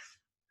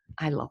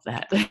I love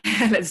that.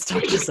 Let's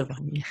talk just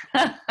about me.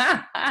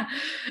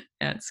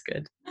 That's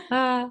good.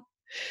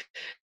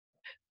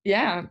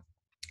 Yeah,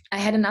 I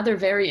had another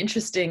very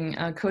interesting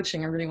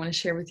coaching I really want to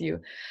share with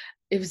you.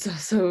 It was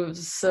also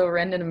so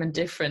random and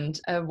different.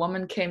 A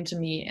woman came to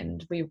me,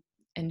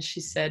 and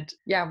she said,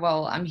 yeah,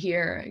 well, I'm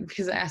here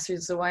because I asked her,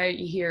 so why are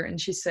you here? And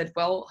she said,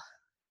 well,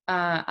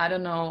 I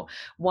don't know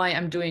why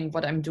I'm doing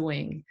what I'm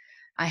doing.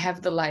 I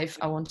have the life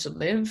I want to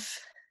live.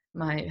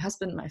 My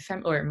husband, my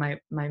family, or my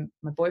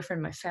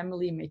boyfriend, my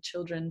family, my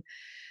children,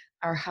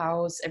 our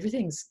house,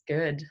 everything's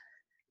good.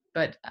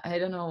 But I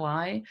don't know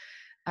why.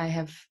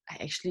 I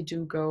actually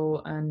do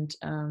go and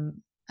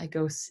I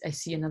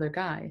see another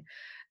guy,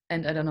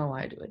 and I don't know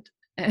why I do it.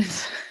 And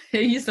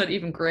he's not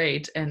even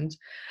great. And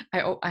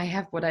I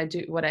have what I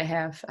do, what I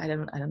have. I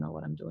don't know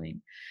what I'm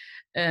doing.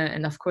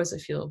 And of course I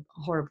feel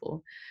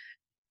horrible.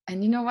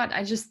 And you know what?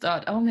 I just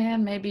thought, oh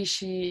man, maybe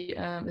she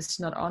is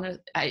not honest.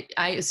 I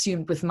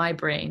assumed with my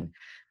brain,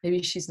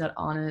 maybe she's not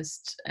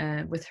honest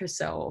with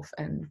herself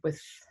and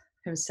with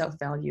her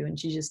self-value, and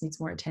she just needs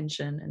more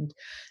attention, and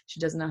she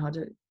doesn't know how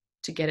to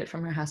to get it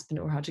from her husband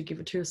or how to give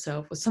it to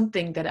herself was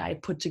something that I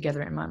put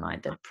together in my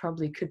mind that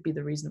probably could be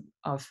the reason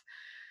of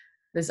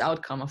this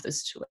outcome of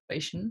this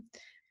situation.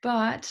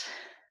 But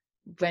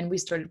when we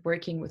started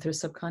working with her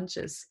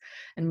subconscious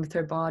and with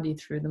her body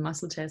through the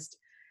muscle test,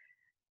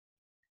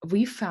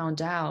 we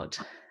found out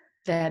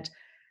that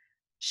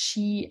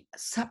she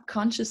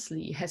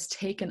subconsciously has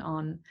taken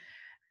on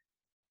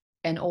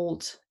an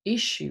old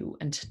issue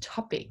and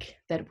topic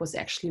that was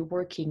actually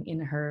working in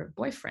her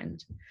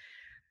boyfriend.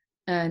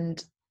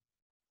 And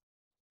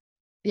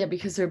yeah,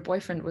 because her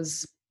boyfriend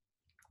was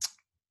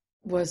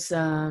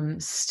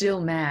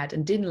still mad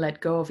and didn't let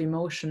go of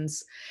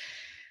emotions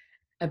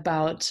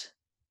about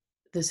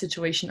the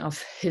situation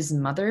of his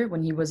mother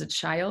when he was a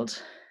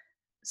child,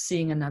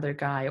 seeing another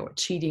guy or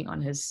cheating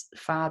on his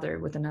father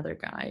with another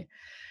guy.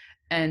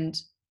 And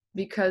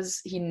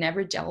because he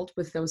never dealt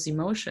with those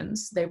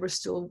emotions, they were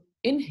still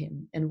in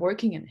him and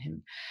working in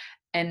him.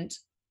 And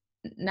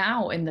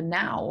now, in the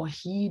now,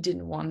 he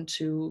didn't want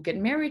to get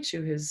married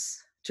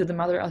to the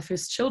mother of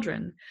his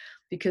children,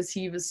 because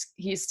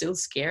he's still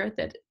scared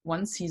that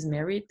once he's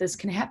married, this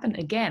can happen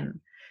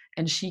again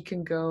and she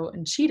can go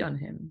and cheat on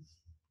him.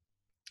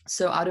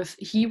 So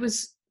he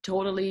was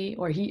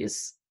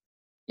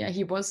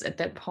at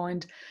that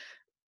point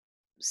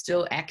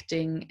still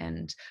acting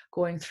and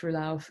going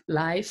through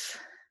life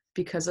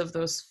because of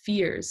those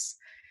fears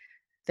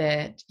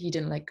that he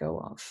didn't let go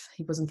of.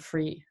 He wasn't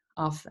free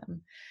of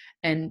them.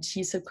 And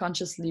he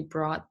subconsciously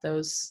brought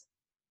those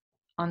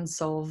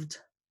unsolved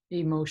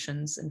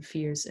emotions and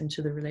fears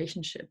into the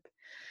relationship.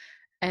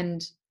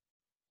 And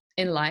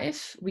in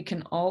life, we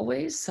can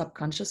always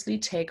subconsciously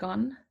take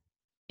on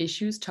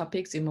issues,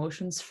 topics,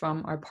 emotions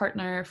from our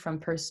partner,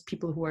 from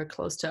people who are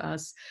close to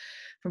us,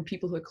 from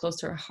people who are close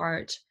to our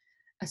heart,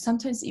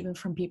 sometimes even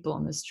from people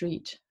on the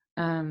street.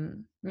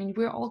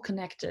 We're all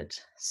connected.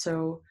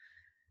 So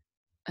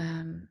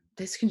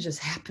this can just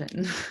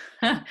happen.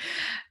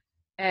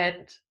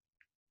 And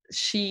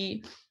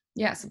she,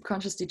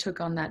 subconsciously took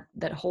on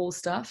that whole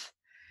stuff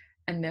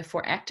and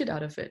therefore acted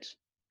out of it.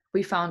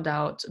 We found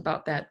out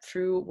about that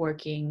through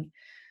working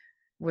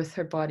with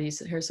her body,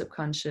 her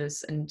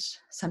subconscious, and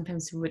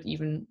sometimes we would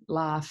even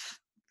laugh.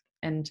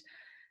 And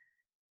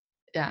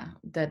that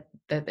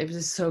it was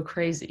just so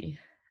crazy.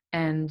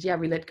 And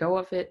we let go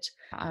of it.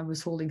 I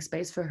was holding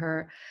space for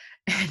her.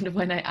 And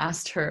when I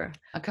asked her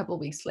a couple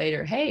of weeks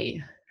later,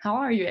 hey, how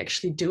are you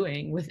actually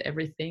doing with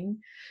everything?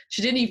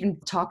 She didn't even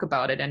talk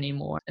about it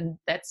anymore. And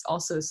that's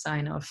also a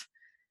sign of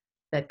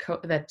that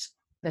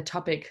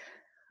topic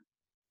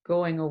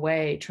going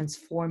away,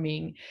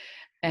 transforming,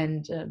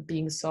 and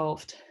being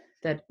solved.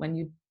 That when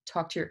you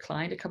talk to your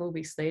client a couple of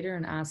weeks later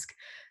and ask,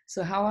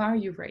 so how are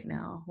you right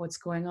now? What's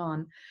going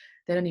on?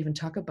 They don't even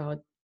talk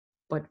about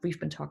what we've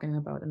been talking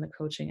about in the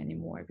coaching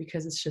anymore,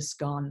 because it's just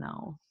gone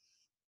now.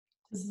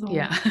 So.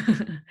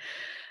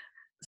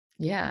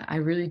 Yeah, I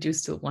really do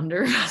still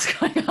wonder what's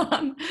going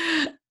on.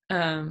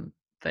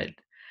 But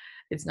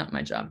it's not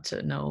my job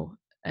to know.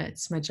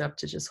 It's my job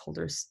to just hold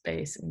her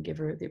space and give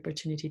her the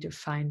opportunity to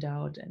find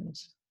out and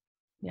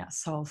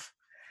solve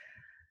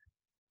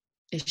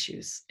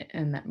issues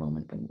in that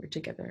moment when we're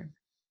together.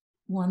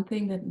 One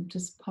thing that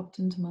just popped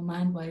into my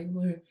mind while you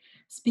were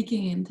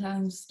speaking and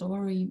telling the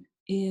story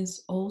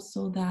is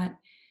also that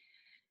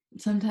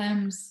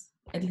sometimes,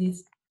 at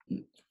least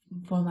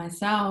for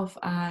myself,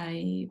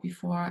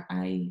 before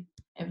I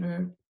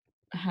ever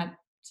had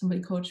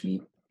somebody coach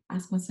me,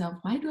 ask myself,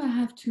 why do I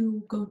have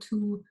to go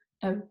to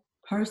a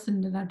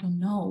person that I don't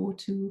know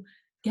to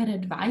get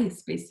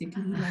advice,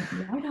 basically?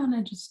 Like, why don't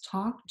I just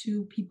talk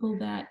to people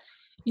that,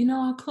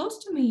 are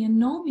close to me and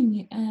know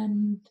me?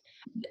 And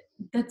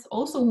that's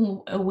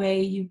also a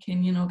way you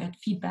can, get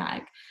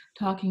feedback,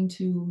 talking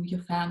to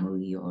your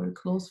family or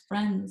close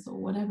friends or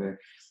whatever.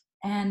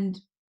 And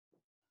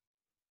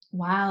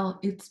while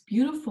it's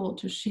beautiful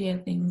to share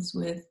things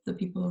with the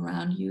people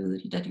around you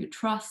that you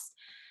trust,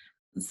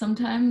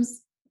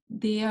 sometimes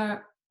they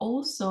are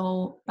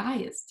also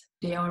biased.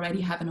 They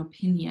already have an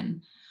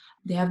opinion.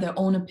 They have their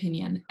own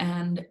opinion.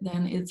 And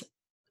then it's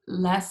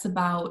less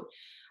about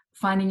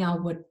finding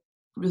out what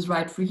is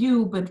right for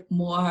you, but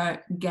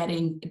more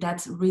getting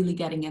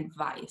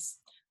advice.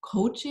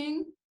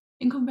 Coaching,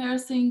 in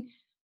comparison,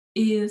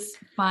 is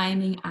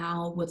finding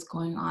out what's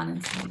going on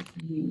inside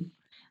of you.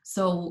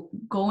 So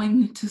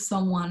going to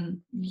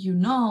someone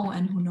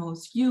and who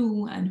knows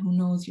you and who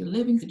knows your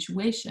living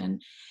situation,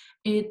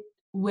 it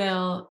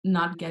will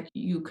not get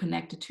you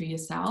connected to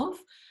yourself,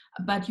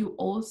 but you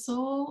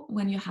also,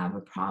 when you have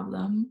a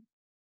problem,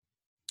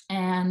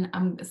 and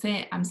I'm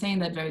saying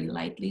that very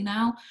lightly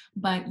now,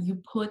 but you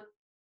put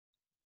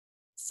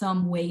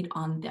some weight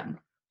on them.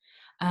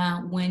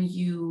 When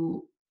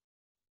you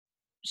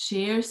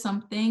share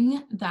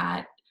something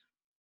that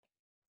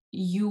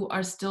you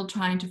are still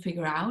trying to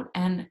figure out,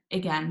 and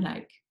again,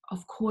 like,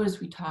 of course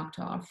we talk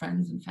to our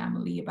friends and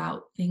family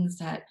about things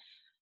that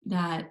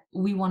that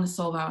we want to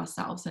solve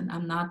ourselves. And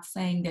I'm not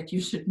saying that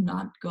you should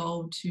not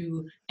go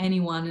to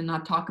anyone and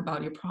not talk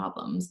about your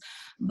problems,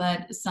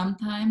 but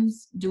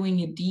sometimes doing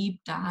a deep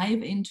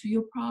dive into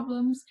your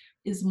problems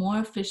is more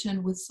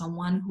efficient with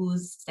someone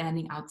who's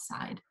standing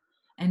outside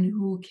and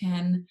who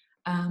can,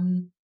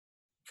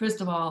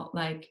 first of all,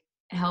 like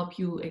help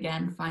you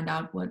again find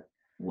out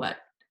what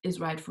is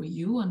right for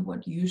you and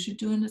what you should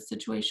do in this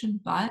situation.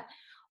 But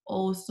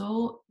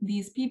also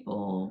these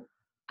people,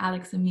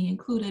 Alex and me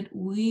included,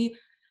 we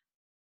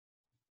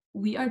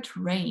are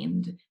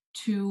trained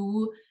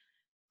to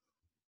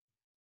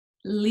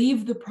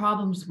leave the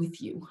problems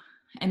with you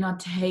and not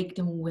take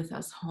them with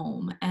us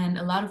home. And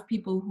a lot of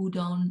people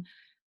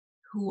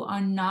who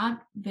are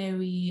not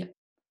very,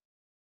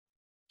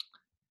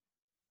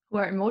 Who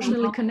are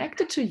emotionally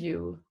connected to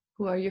you,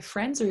 who are your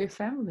friends or your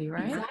family,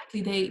 right?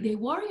 exactly, they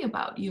worry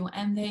about you,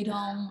 and they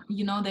don't,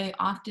 they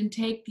often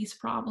take these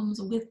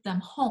problems with them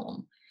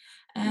home,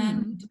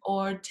 and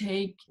or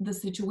take the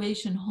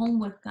situation home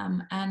with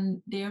them,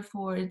 and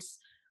therefore it's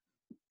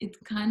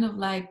kind of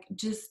like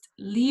just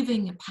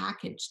leaving a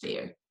package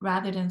there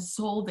rather than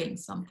solving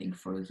something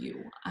for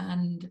you.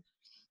 And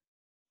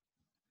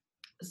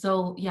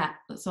so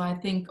so I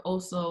think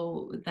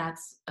also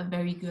that's a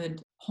very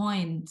good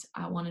point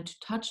I wanted to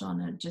touch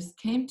on. It just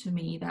came to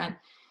me that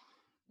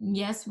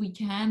yes, we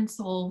can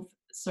solve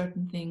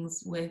certain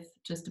things with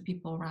just the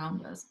people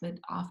around us, but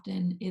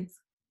often it's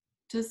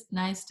just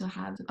nice to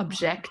have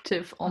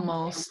Objective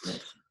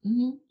almost.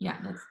 Yeah,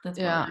 that's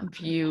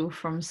view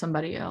from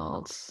somebody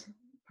else,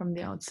 from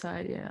the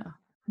outside.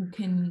 Who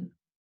can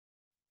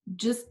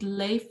just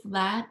lay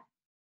flat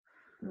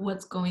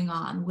what's going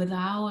on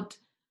without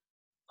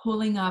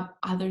pulling up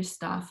other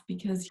stuff.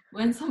 Because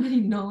when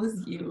somebody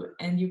knows you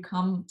and you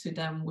come to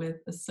them with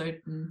a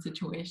certain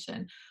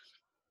situation,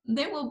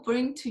 they will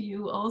bring to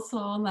you also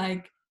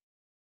like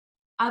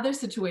other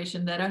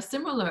situations that are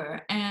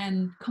similar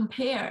and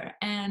compare,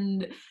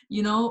 and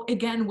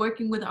again,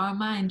 working with our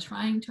mind,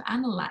 trying to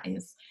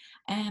analyze,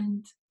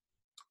 and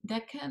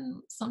that can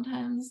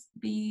sometimes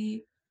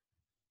be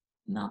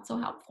not so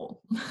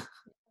helpful.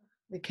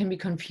 It can be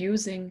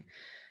confusing,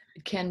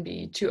 it can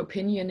be too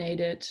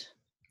opinionated.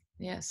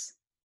 Yes.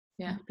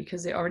 Yeah,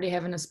 because they already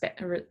have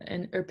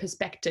a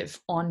perspective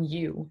on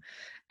you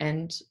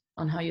and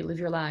on how you live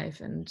your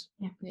life. And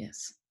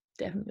yes,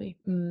 definitely.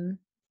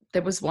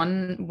 There was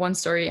one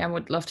story I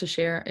would love to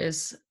share.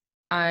 Is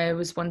I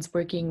was once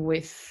working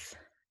with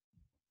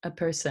a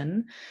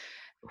person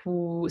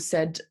who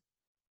said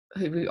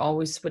we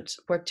always would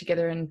work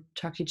together and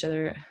talk to each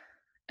other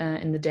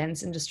in the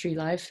dance industry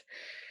life.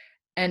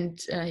 And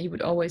he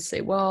would always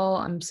say, well,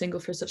 I'm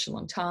single for such a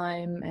long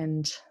time,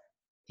 and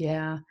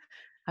yeah,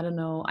 I don't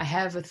know, I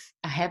have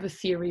a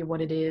theory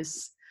what it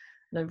is.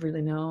 I don't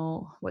really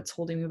know what's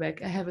holding me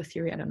back. I have a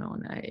theory, I don't know.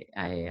 And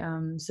I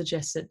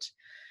suggested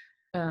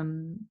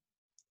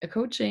a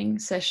coaching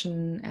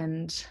session,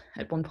 and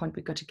at one point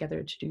we got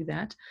together to do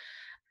that.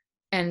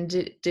 And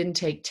it didn't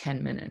take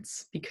 10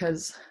 minutes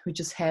because we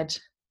just had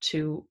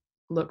to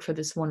look for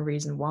this one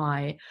reason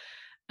why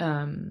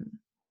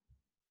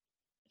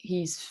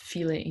he's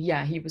feeling,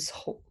 he was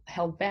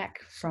held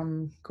back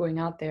from going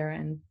out there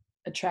and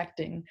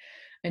attracting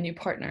a new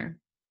partner.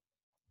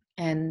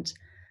 And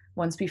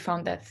once we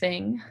found that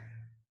thing,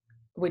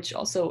 which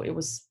also it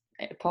was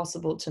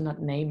possible to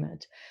not name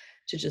it,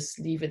 to just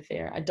leave it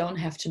there. I don't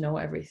have to know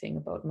everything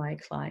about my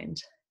client.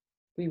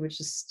 We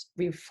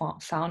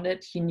found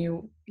it. He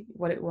knew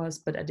what it was,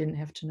 but I didn't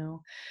have to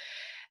know.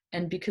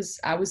 And because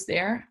I was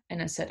there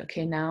and I said,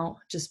 okay, now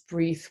just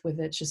breathe with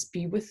it, just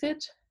be with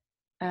it.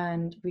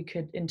 And we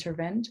could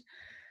intervene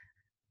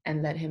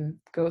and let him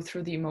go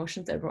through the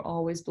emotions that were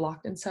always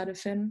blocked inside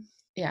of him.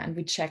 Yeah, and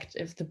we checked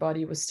if the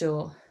body was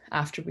still,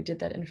 after we did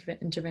that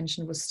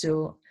intervention, was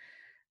still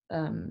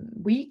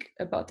weak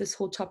about this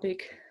whole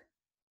topic.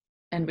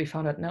 And we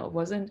found out, no, it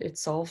wasn't.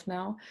 It's solved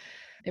now.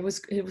 It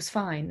was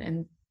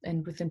fine.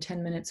 And within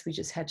 10 minutes, we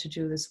just had to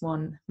do this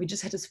one. We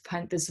just had to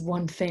find this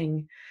one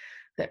thing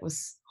that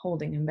was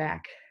holding him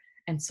back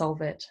and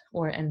solve it,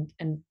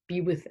 and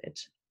be with it.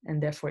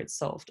 And therefore it's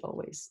solved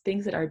always.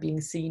 Things that are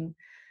being seen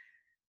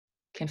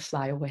can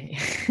fly away.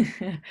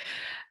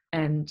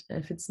 And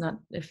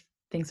if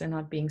things are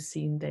not being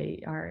seen,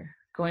 they are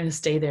going to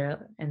stay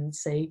there and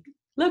say,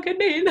 look at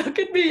me,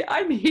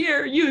 I'm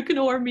here. You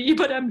ignore me,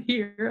 but I'm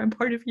here. I'm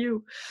part of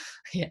you.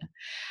 Yeah.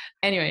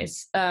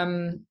 Anyways,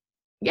 and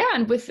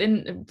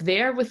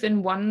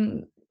within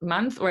 1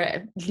 month, or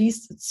at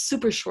least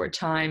super short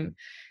time,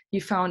 he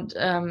found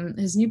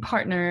his new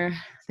partner.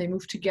 They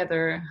moved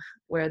together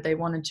where they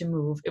wanted to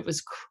move. It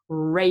was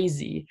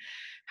crazy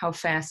how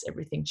fast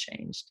everything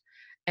changed.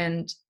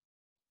 And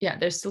yeah,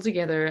 they're still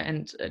together,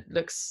 and it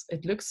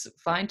looks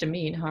fine to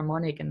me, and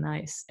harmonic and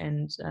nice,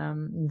 and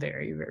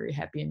very, very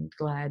happy and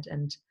glad.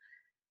 And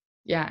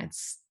yeah,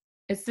 it's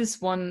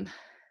this one,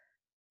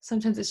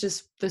 sometimes it's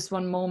just this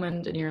one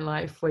moment in your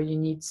life where you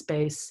need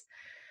space,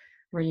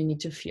 where you need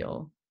to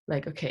feel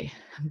like, okay,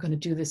 I'm going to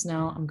do this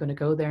now, I'm going to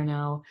go there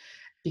now,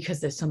 because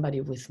there's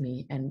somebody with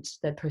me and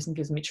that person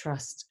gives me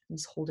trust and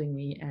is holding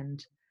me,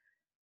 and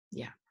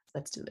yeah,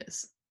 let's do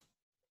this.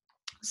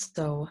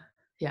 So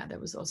yeah, that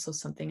was also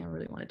something I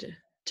really wanted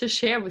to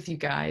share with you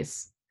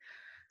guys,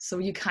 so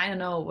you kind of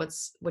know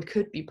what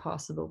could be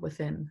possible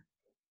within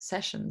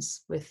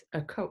sessions with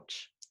a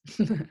coach.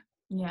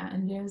 Yeah,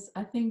 and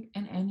I think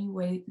in any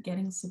way,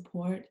 getting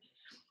support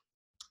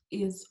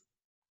is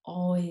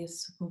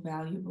always super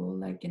valuable.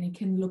 Like, and it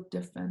can look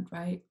different,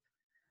 right?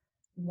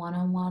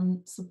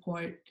 One-on-one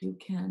support, you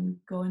can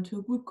go into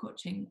a group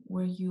coaching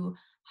where you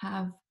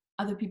have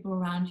other people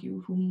around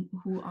you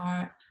who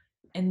are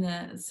in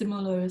a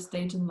similar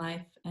stage in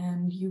life,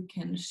 and you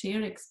can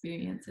share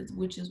experiences,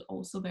 which is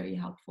also very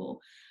helpful.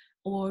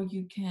 Or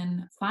you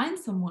can find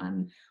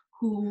someone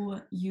who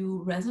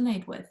you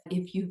resonate with.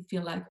 If you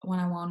feel like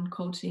one-on-one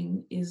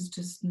coaching is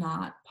just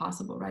not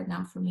possible right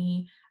now for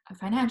me,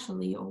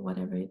 financially or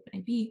whatever it may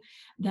be,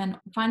 then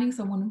finding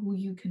someone who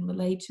you can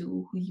relate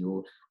to, who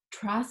you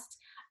trust,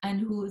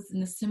 and who is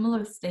in a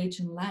similar stage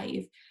in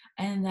life,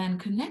 and then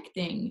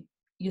connecting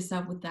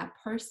yourself with that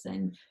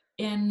person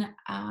and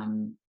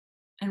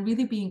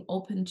really being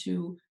open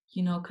to,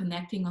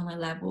 connecting on a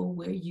level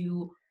where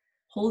you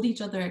hold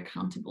each other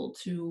accountable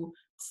to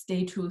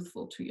stay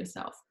truthful to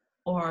yourself,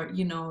 or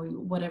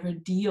whatever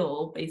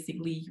deal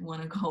basically you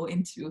want to go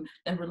into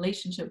that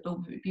relationship, but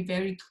be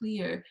very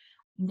clear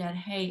that,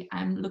 hey,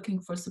 I'm looking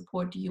for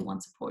support, do you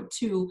want support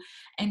too?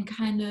 And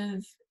kind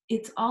of,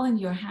 it's all in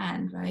your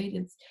hand, right?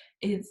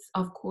 It's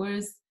of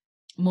course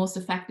most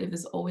effective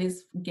is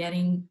always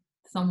getting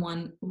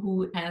someone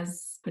who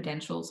has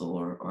potentials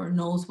or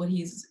knows what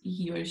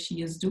he or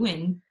she is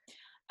doing,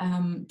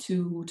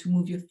 to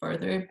move you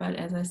further. But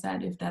as I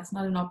said, if that's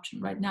not an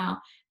option right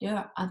now, there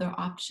are other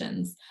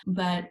options.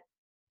 But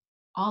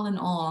all in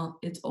all,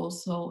 it's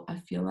also, I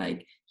feel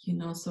like,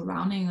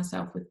 surrounding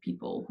yourself with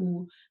people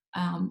who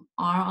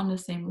are on the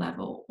same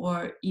level,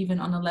 or even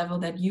on a level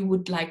that you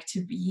would like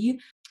to be,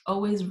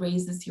 always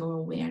raises your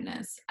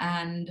awareness.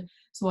 And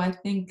so I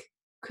think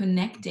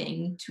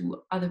connecting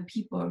to other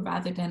people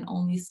rather than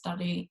only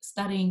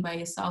studying by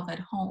yourself at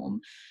home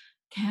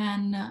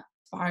can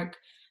spark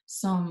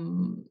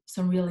some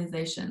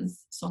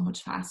realizations so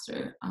much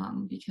faster,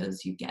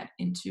 because you get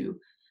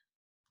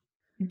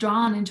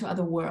drawn into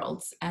other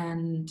worlds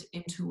and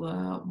into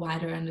a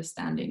wider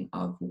understanding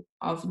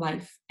of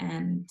life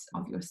and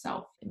of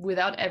yourself,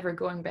 without ever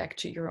going back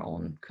to your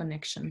own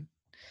connection.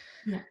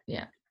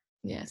 Yeah.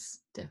 Yes,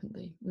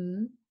 definitely.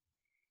 Mm-hmm.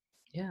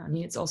 Yeah, I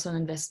mean, it's also an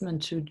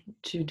investment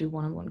to do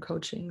one-on-one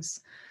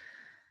coachings.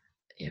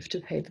 You have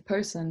to pay the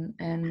person,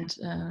 and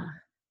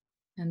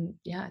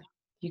yeah,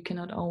 you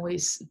cannot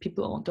always,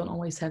 people don't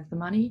always have the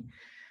money,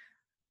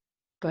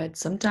 but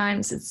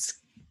sometimes it's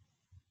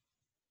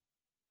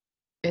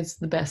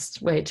the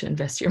best way to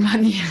invest your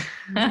money.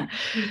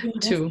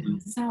 To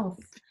yourself.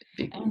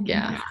 And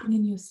investing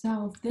in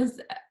yourself, there's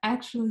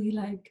actually,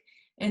 like,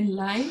 in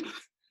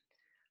life,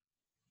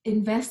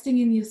 investing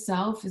in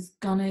yourself is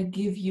gonna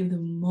give you the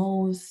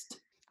most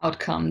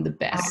outcome, the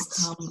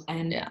best outcome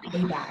and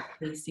payback,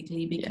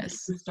 basically,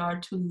 because you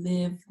start to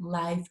live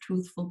life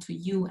truthful to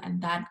you,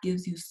 and that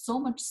gives you so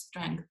much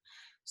strength,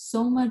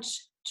 so much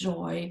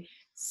joy,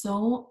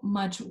 so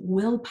much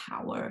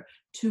willpower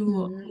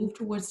to move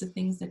towards the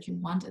things that you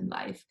want in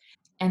life.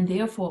 And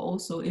therefore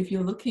also, if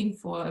you're looking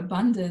for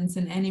abundance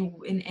in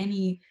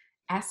any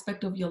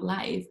aspect of your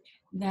life,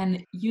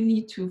 then you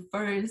need to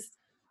first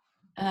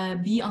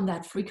be on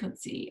that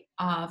frequency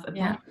of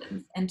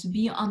abundance. And to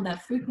be on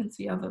that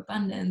frequency of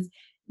abundance,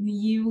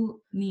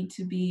 you need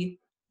to be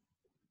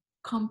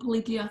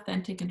completely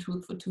authentic and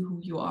truthful to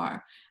who you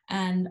are.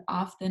 And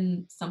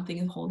often something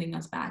is holding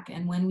us back.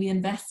 And when we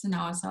invest in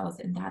ourselves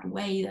in that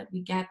way, that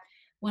we get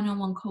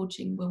one-on-one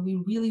coaching where we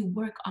really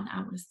work on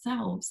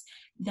ourselves,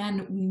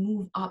 then we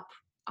move up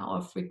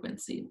our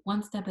frequency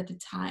one step at a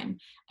time.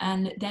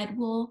 And that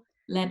will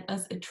let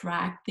us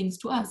attract things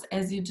to us,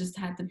 as you just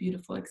had the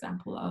beautiful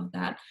example of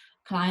that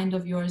client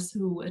of yours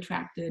who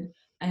attracted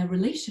a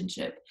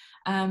relationship.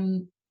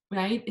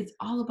 Right? It's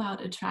all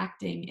about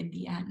attracting in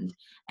the end,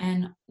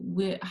 and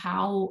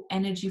how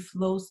energy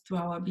flows through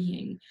our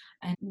being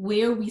and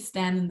where we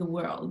stand in the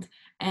world.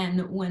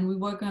 And when we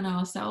work on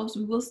ourselves,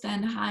 we will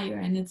stand higher.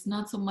 And it's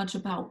not so much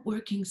about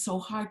working so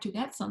hard to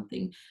get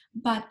something,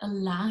 but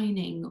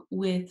aligning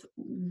with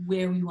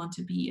where we want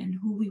to be and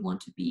who we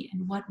want to be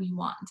and what we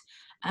want.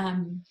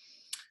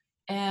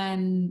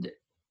 And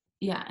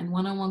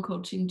one-on-one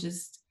coaching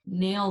just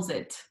nails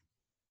it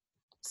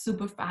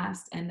super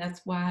fast. And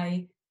that's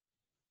why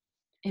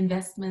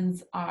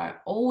investments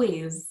are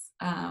always,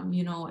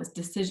 as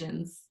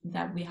decisions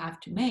that we have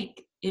to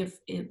make, if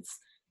it's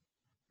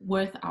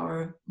worth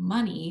our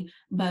money.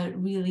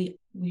 But really,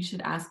 we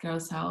should ask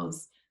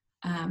ourselves,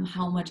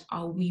 how much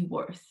are we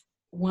worth?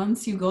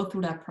 Once you go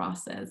through that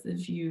process,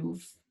 if you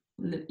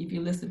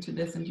listen to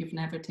this and you've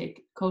never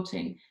taken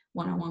coaching,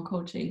 one-on-one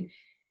coaching,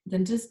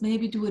 then just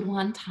maybe do it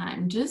one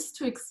time, just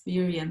to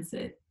experience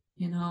it,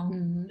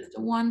 just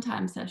a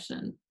one-time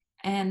session.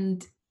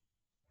 And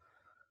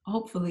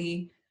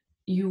hopefully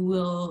you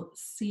will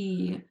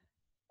see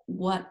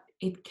what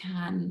it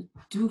can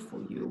do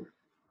for you,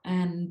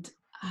 and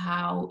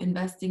how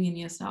investing in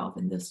yourself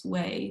in this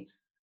way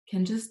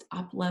can just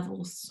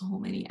up-level so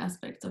many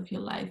aspects of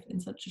your life in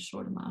such a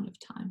short amount of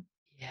time.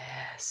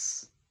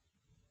 Yes,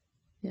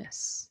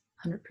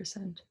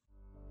 100%.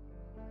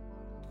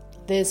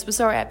 This was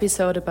our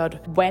episode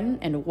about when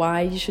and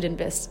why you should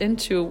invest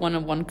into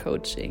one-on-one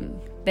coaching.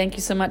 Thank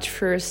you so much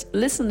for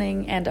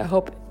listening, and I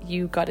hope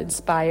you got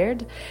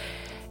inspired.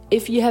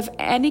 If you have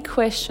any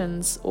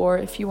questions, or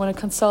if you want to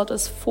consult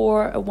us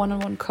for a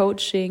one-on-one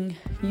coaching,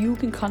 you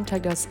can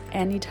contact us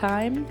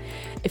anytime.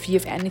 If you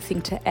have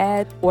anything to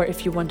add, or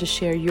if you want to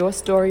share your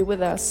story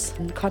with us,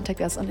 contact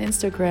us on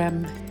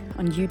Instagram,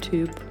 on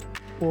YouTube,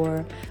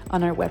 or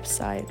on our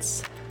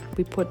websites.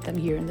 We put them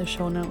here in the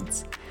show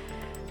notes.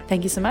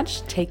 Thank you so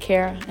much. Take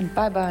care, and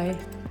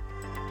bye-bye.